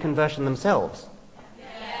undergoing the deconversion themselves? Yes.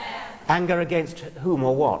 Anger against whom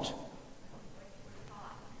or what?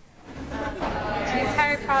 The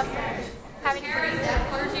entire process. Having the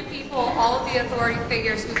clergy people, all of the authority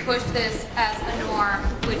figures who pushed this as a norm,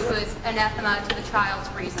 which was anathema to the child's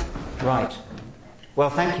reason. Right. Well,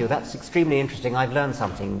 thank you. That's extremely interesting. I've learned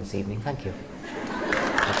something this evening. Thank you.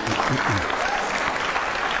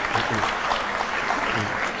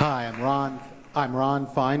 Hi, I'm Ron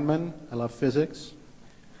Feynman. I love physics.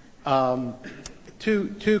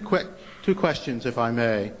 Two questions, if I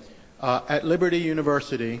may. At Liberty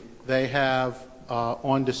University, they have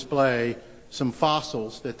on display some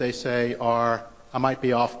fossils that they say are, I might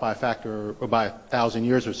be off by a factor or by 1,000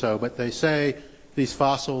 years or so, but they say these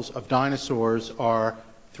fossils of dinosaurs are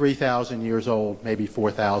 3,000 years old, maybe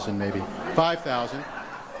 4,000, maybe 5,000.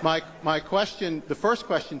 My question, the first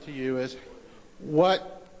question to you is,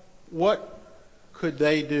 what could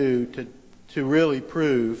they do to really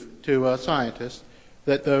prove to a scientist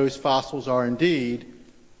that those fossils are indeed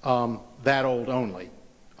that old only?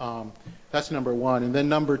 That's number one. And then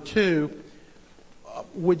number two,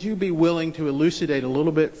 would you be willing to elucidate a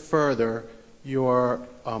little bit further your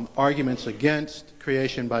arguments against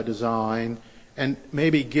creation by design and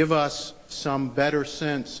maybe give us some better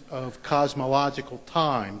sense of cosmological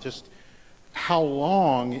time, just how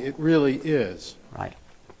long it really is? Right.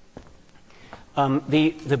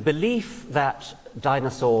 The belief that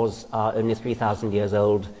dinosaurs are only 3,000 years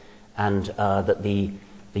old and that the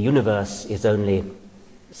universe is only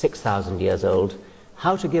 6,000 years old,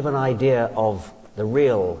 how to give an idea of the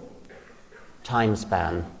real time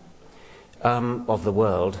span of the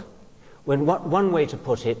world One way to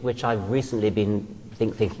put it, which I've recently been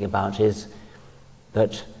thinking about, is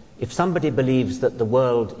that if somebody believes that the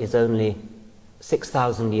world is only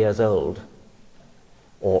 6,000 years old,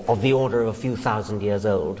 or of the order of a few thousand years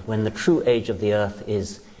old, when the true age of the Earth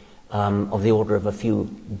is of the order of a few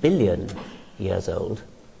billion years old,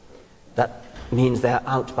 that means they're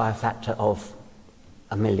out by a factor of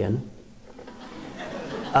 1 million,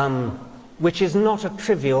 which is not a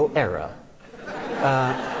trivial error.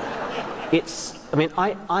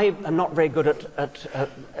 I am not very good at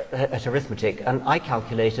arithmetic, and I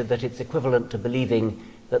calculated that it's equivalent to believing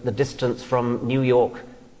that the distance from New York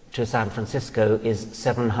to San Francisco is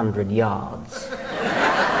 700 yards.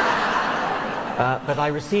 But I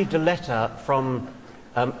received a letter from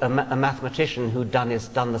a mathematician who'd done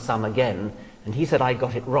the sum again, and he said I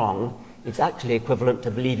got it wrong. It's actually equivalent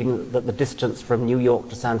to believing that the distance from New York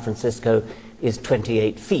to San Francisco is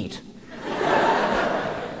 28 feet.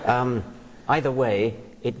 Either way,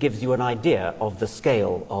 it gives you an idea of the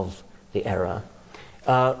scale of the error.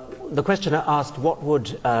 The questioner asked what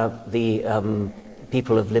would the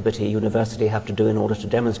people of Liberty University have to do in order to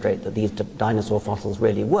demonstrate that these dinosaur fossils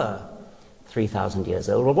really were 3,000 years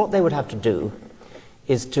old. Well, what they would have to do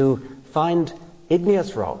is to find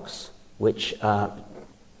igneous rocks which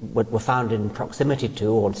were found in proximity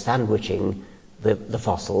to or sandwiching the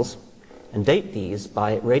fossils, and date these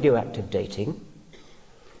by radioactive dating.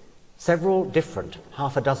 Several different,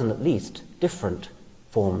 half a dozen at least, different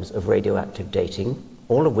forms of radioactive dating,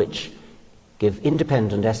 all of which give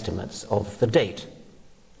independent estimates of the date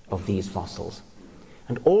of these fossils.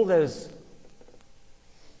 And all those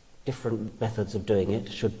different methods of doing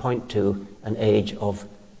it should point to an age of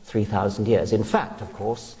 3,000 years. In fact, of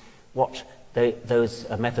course, what those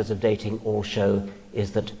methods of dating all show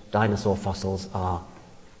is that dinosaur fossils are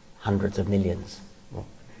hundreds of millions, or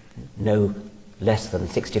no less than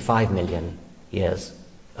 65 million years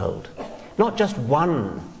old. Not just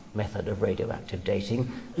one method of radioactive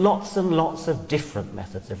dating, lots and lots of different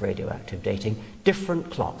methods of radioactive dating, different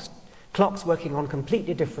clocks working on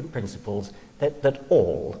completely different principles that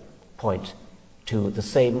all point to the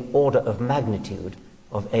same order of magnitude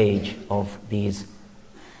of age of these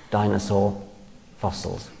dinosaur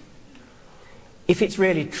fossils. If it's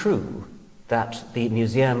really true that the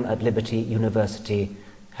museum at Liberty University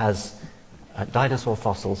has dinosaur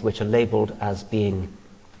fossils which are labeled as being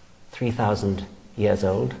 3,000 years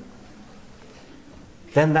old,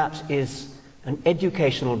 then that is an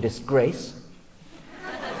educational disgrace.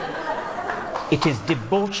 It is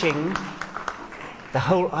debauching the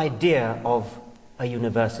whole idea of a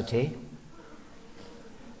university,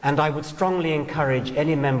 and I would strongly encourage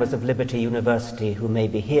any members of Liberty University who may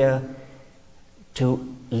be here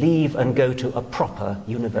to leave and go to a proper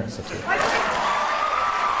university.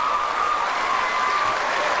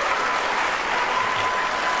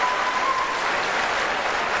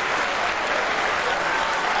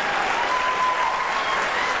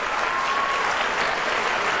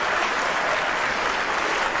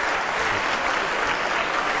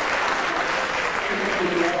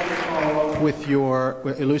 With your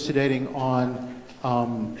elucidating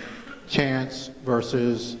on chance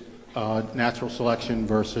versus natural selection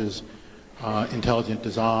versus intelligent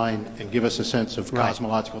design, and give us a sense of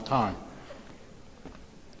cosmological time.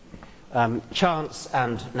 Chance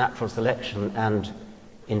and natural selection and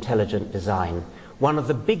intelligent design. One of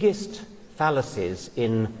the biggest fallacies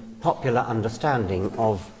in popular understanding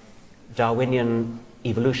of Darwinian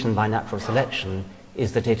evolution by natural selection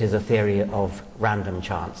is that it is a theory of random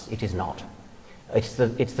chance. It is not. It's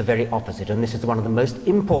the very opposite, and this is one of the most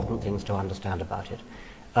important things to understand about it.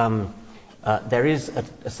 There is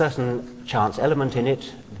a certain chance element in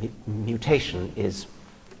it. Mutation is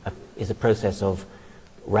a process of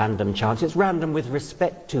random chance. It's random with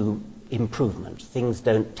respect to improvement. Things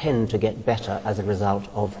don't tend to get better as a result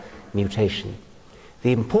of mutation.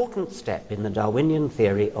 The important step in the Darwinian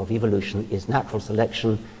theory of evolution is natural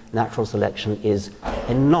selection. Natural selection is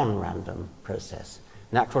a non-random process.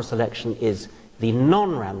 Natural selection is the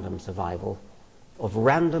non-random survival of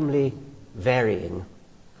randomly varying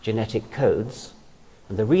genetic codes.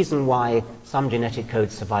 And the reason why some genetic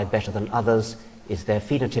codes survive better than others is their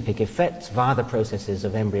phenotypic effects via the processes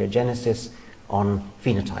of embryogenesis on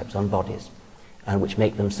phenotypes, on bodies, and which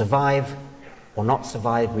make them survive or not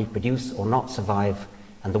survive, reproduce or not survive,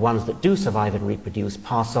 and the ones that do survive and reproduce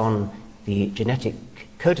pass on the genetic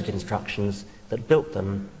coded instructions that built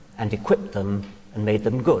them and equipped them and made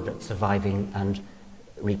them good at surviving and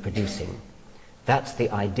reproducing. That's the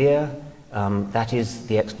idea. That is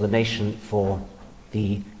the explanation for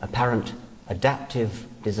the apparent adaptive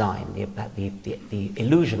design, the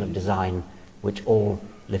illusion of design which all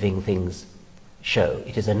living things show.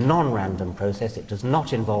 It is a non-random process. It does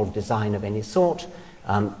not involve design of any sort.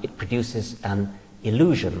 It produces an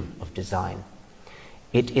illusion of design.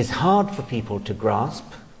 It is hard for people to grasp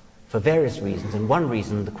for various reasons, and one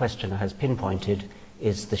reason the questioner has pinpointed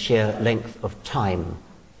is the sheer length of time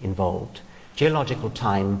involved. Geological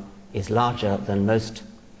time is larger than most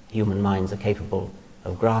human minds are capable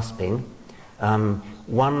of grasping.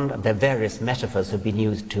 There various metaphors have been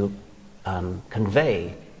used to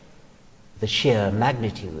convey the sheer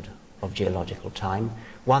magnitude of geological time.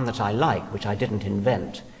 One that I like, which I didn't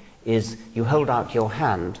invent, is you hold out your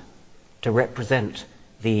hand to represent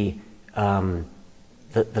the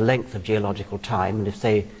length of geological time, and if,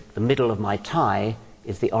 say, the middle of my tie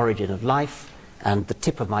is the origin of life and the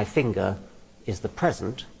tip of my finger is the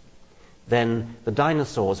present, then the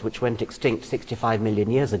dinosaurs, which went extinct 65 million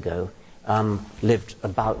years ago, lived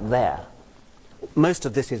about there. Most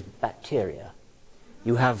of this is bacteria.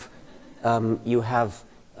 You have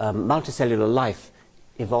multicellular life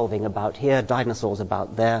evolving about here, dinosaurs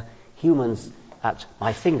about there, humans at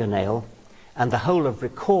my fingernail, and the whole of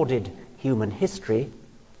recorded human history,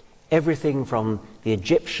 everything from the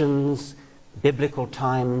Egyptians, biblical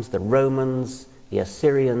times, the Romans, the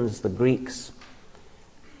Assyrians, the Greeks,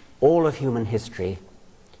 all of human history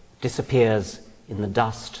disappears in the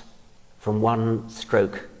dust from one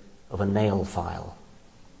stroke of a nail file.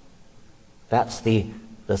 That's the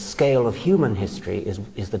scale of human history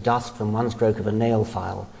is the dust from one stroke of a nail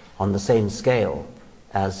file, on the same scale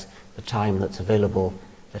as the time that's available,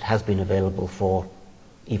 that has been available for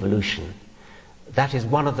evolution. That is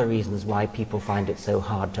one of the reasons why people find it so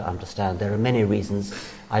hard to understand. There are many reasons.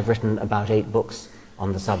 I've written about 8 books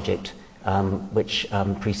on the subject, which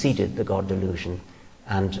preceded the God Delusion,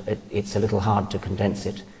 and it's a little hard to condense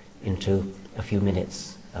it into a few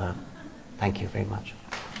minutes. Thank you very much.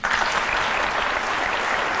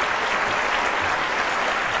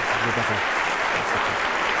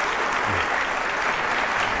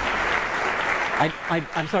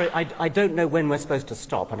 I'm sorry, I don't know when we're supposed to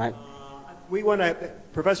stop, and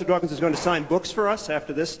Professor Dawkins is going to sign books for us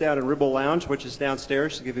after this down in Ribble Lounge, which is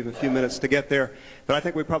downstairs, to give him a few minutes to get there. But I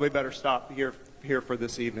think we probably better stop here for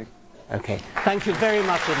this evening. Okay. Thank you very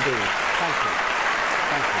much indeed. Thank you.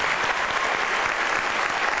 Thank you.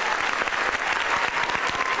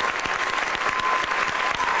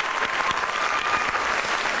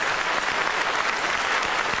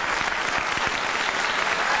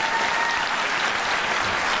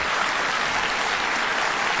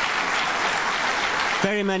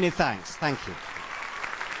 Very many thanks. Thank you.